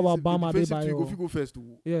too. What about Bam Adebayo? If you go first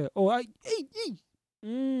too. Yeah. Oh,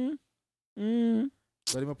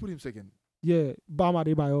 But he might put him second. Yeah, Bam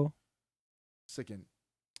Adebayo. Second.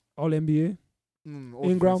 All NBA.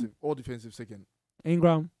 Ingram. All defensive second.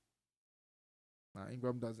 Ingram.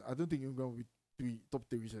 Ingram does. I don't think Ingram will be top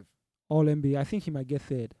 3 reserve. All NBA. I think he might get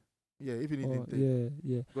third. Yeah, even in third.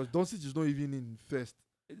 Yeah. Because Doncic is not even in first.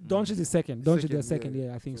 Doncic is second. Doncic is second.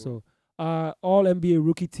 Yeah, I think so. All NBA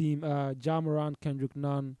rookie team. Ja Morant, Kendrick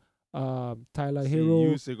Nunn, Tyler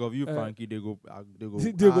Hero. You Frankie, they go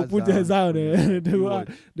put their Zion there. They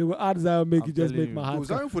will add Zion, make you just make my heart.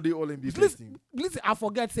 Zion for the All NBA first team. Listen, I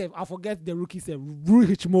forget the rookie self. Rui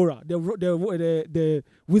Hachimura, the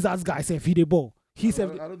Wizards guy said he the ball. I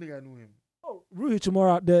don't think I knew him. Oh, Rui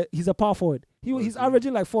Hachimura, he's a power forward. He's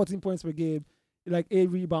averaging like 14 points per game, like 8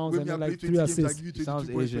 rebounds and like 3 assists. Sounds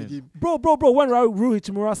Asian. Bro. When Rui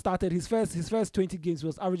Hachimura started his first 20 games, he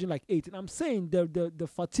was averaging like 8. And I'm saying the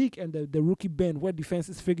fatigue and the rookie bend where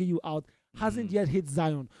defenses figure you out hasn't yet hit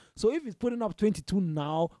Zion. So if he's putting up 22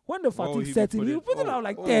 now, when the fatigue sets in, he'll put it out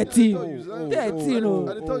like 13.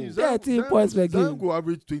 13 points per game. Zion go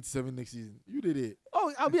average 27 next season. You did it.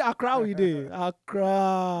 Oh, I'll be Accra with it.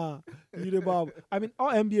 Accra. You the Bob. I mean,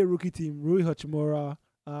 all NBA rookie team, Rui Hachimura,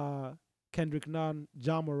 Kendrick Nunn,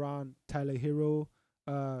 Ja Morant, Tyler Hero,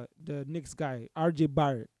 the Knicks guy, RJ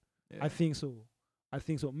Barrett. Yeah. I think so.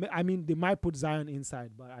 I mean, they might put Zion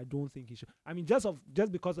inside, but I don't think he should. I mean, just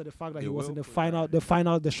because of the fact that he was in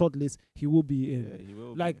the short list, he will be in. Yeah, he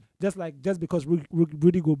will. Just because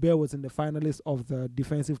Rudy Gobert was in the finalist of the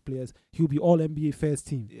defensive players, he'll be all NBA first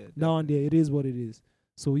team. Yeah, now and there, it is what it is.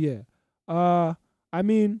 So yeah. I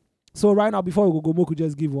mean, so right now before we go, Moku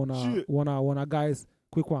just give one guys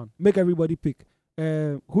quick one. Make everybody pick.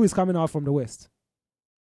 Who is coming out from the West?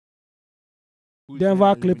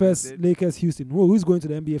 Denver, Clippers, Lakers, Houston. Who's going to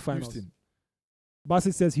the NBA Finals? Houston.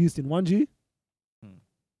 Bassett says Houston. 1G?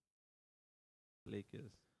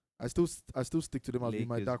 Lakers. I still stick to them as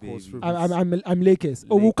my dark horse. I'm Lakers.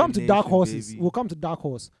 We'll come to dark horses. Baby. We'll come to dark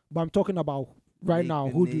horse. But I'm talking about right now.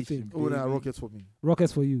 Who do you think? Oh, no, Rockets for me.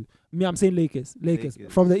 Rockets for you. Me, I'm saying Lakers.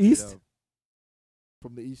 From the East?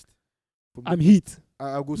 From the East. I'm Heat.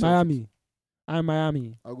 I'll go Miami. I'm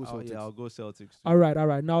Miami. I'll go Celtics. I'll go Celtics too. All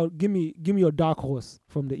right. Now give me your dark horse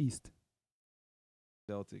from the East.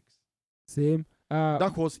 Celtics. Same.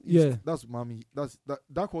 Dark horse East. Yeah. That's Miami.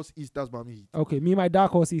 Dark horse East. That's Miami Heat. Okay. My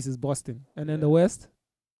dark horse East is Boston, and then the West.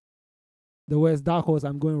 The West dark horse.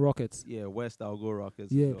 I'm going Rockets. Yeah, West. I'll go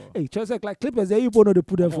Rockets. Yeah. Hey, just like Clippers. They you know they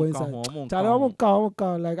put them for inside. Charlie, I'm count.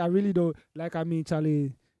 Like I really don't. Like I mean,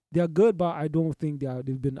 Charlie, they're good, but I don't think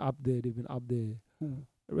they've been up there.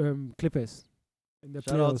 Clippers. In the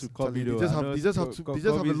Shout out to Kobe though. They just have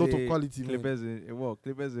a lot of quality. Clippers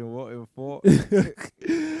in 4.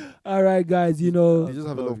 All right, guys. You know, they just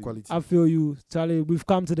have a lot of quality. I feel you, Charlie. We've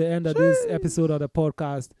come to the end of this episode of the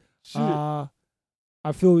podcast.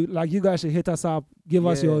 I feel like you guys should hit us up. Give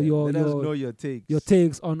us let us know your takes. Your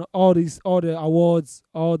takes on all the awards,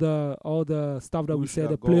 all the stuff that we said,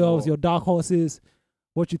 the playoffs, your dark horses,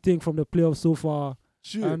 what you think from the playoffs so far.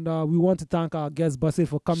 And we want to thank our guest Basit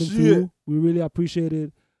for coming through. We really appreciate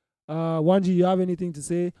it. Wanji, you have anything to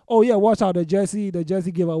say? Oh yeah, watch out, the jersey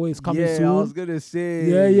giveaway is coming soon. Yeah, I was gonna say.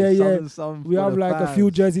 Yeah. We have like a few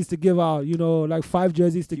jerseys to give out. You know, like 5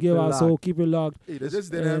 jerseys to give out. So keep it locked. Hey, there's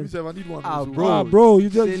just I need one. Bro, you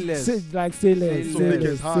just say less.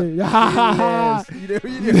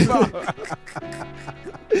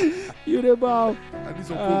 You the ball. I need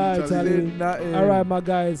some All right, my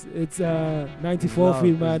guys. It's 94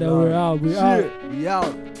 feet, man. And we're out. We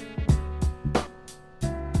out.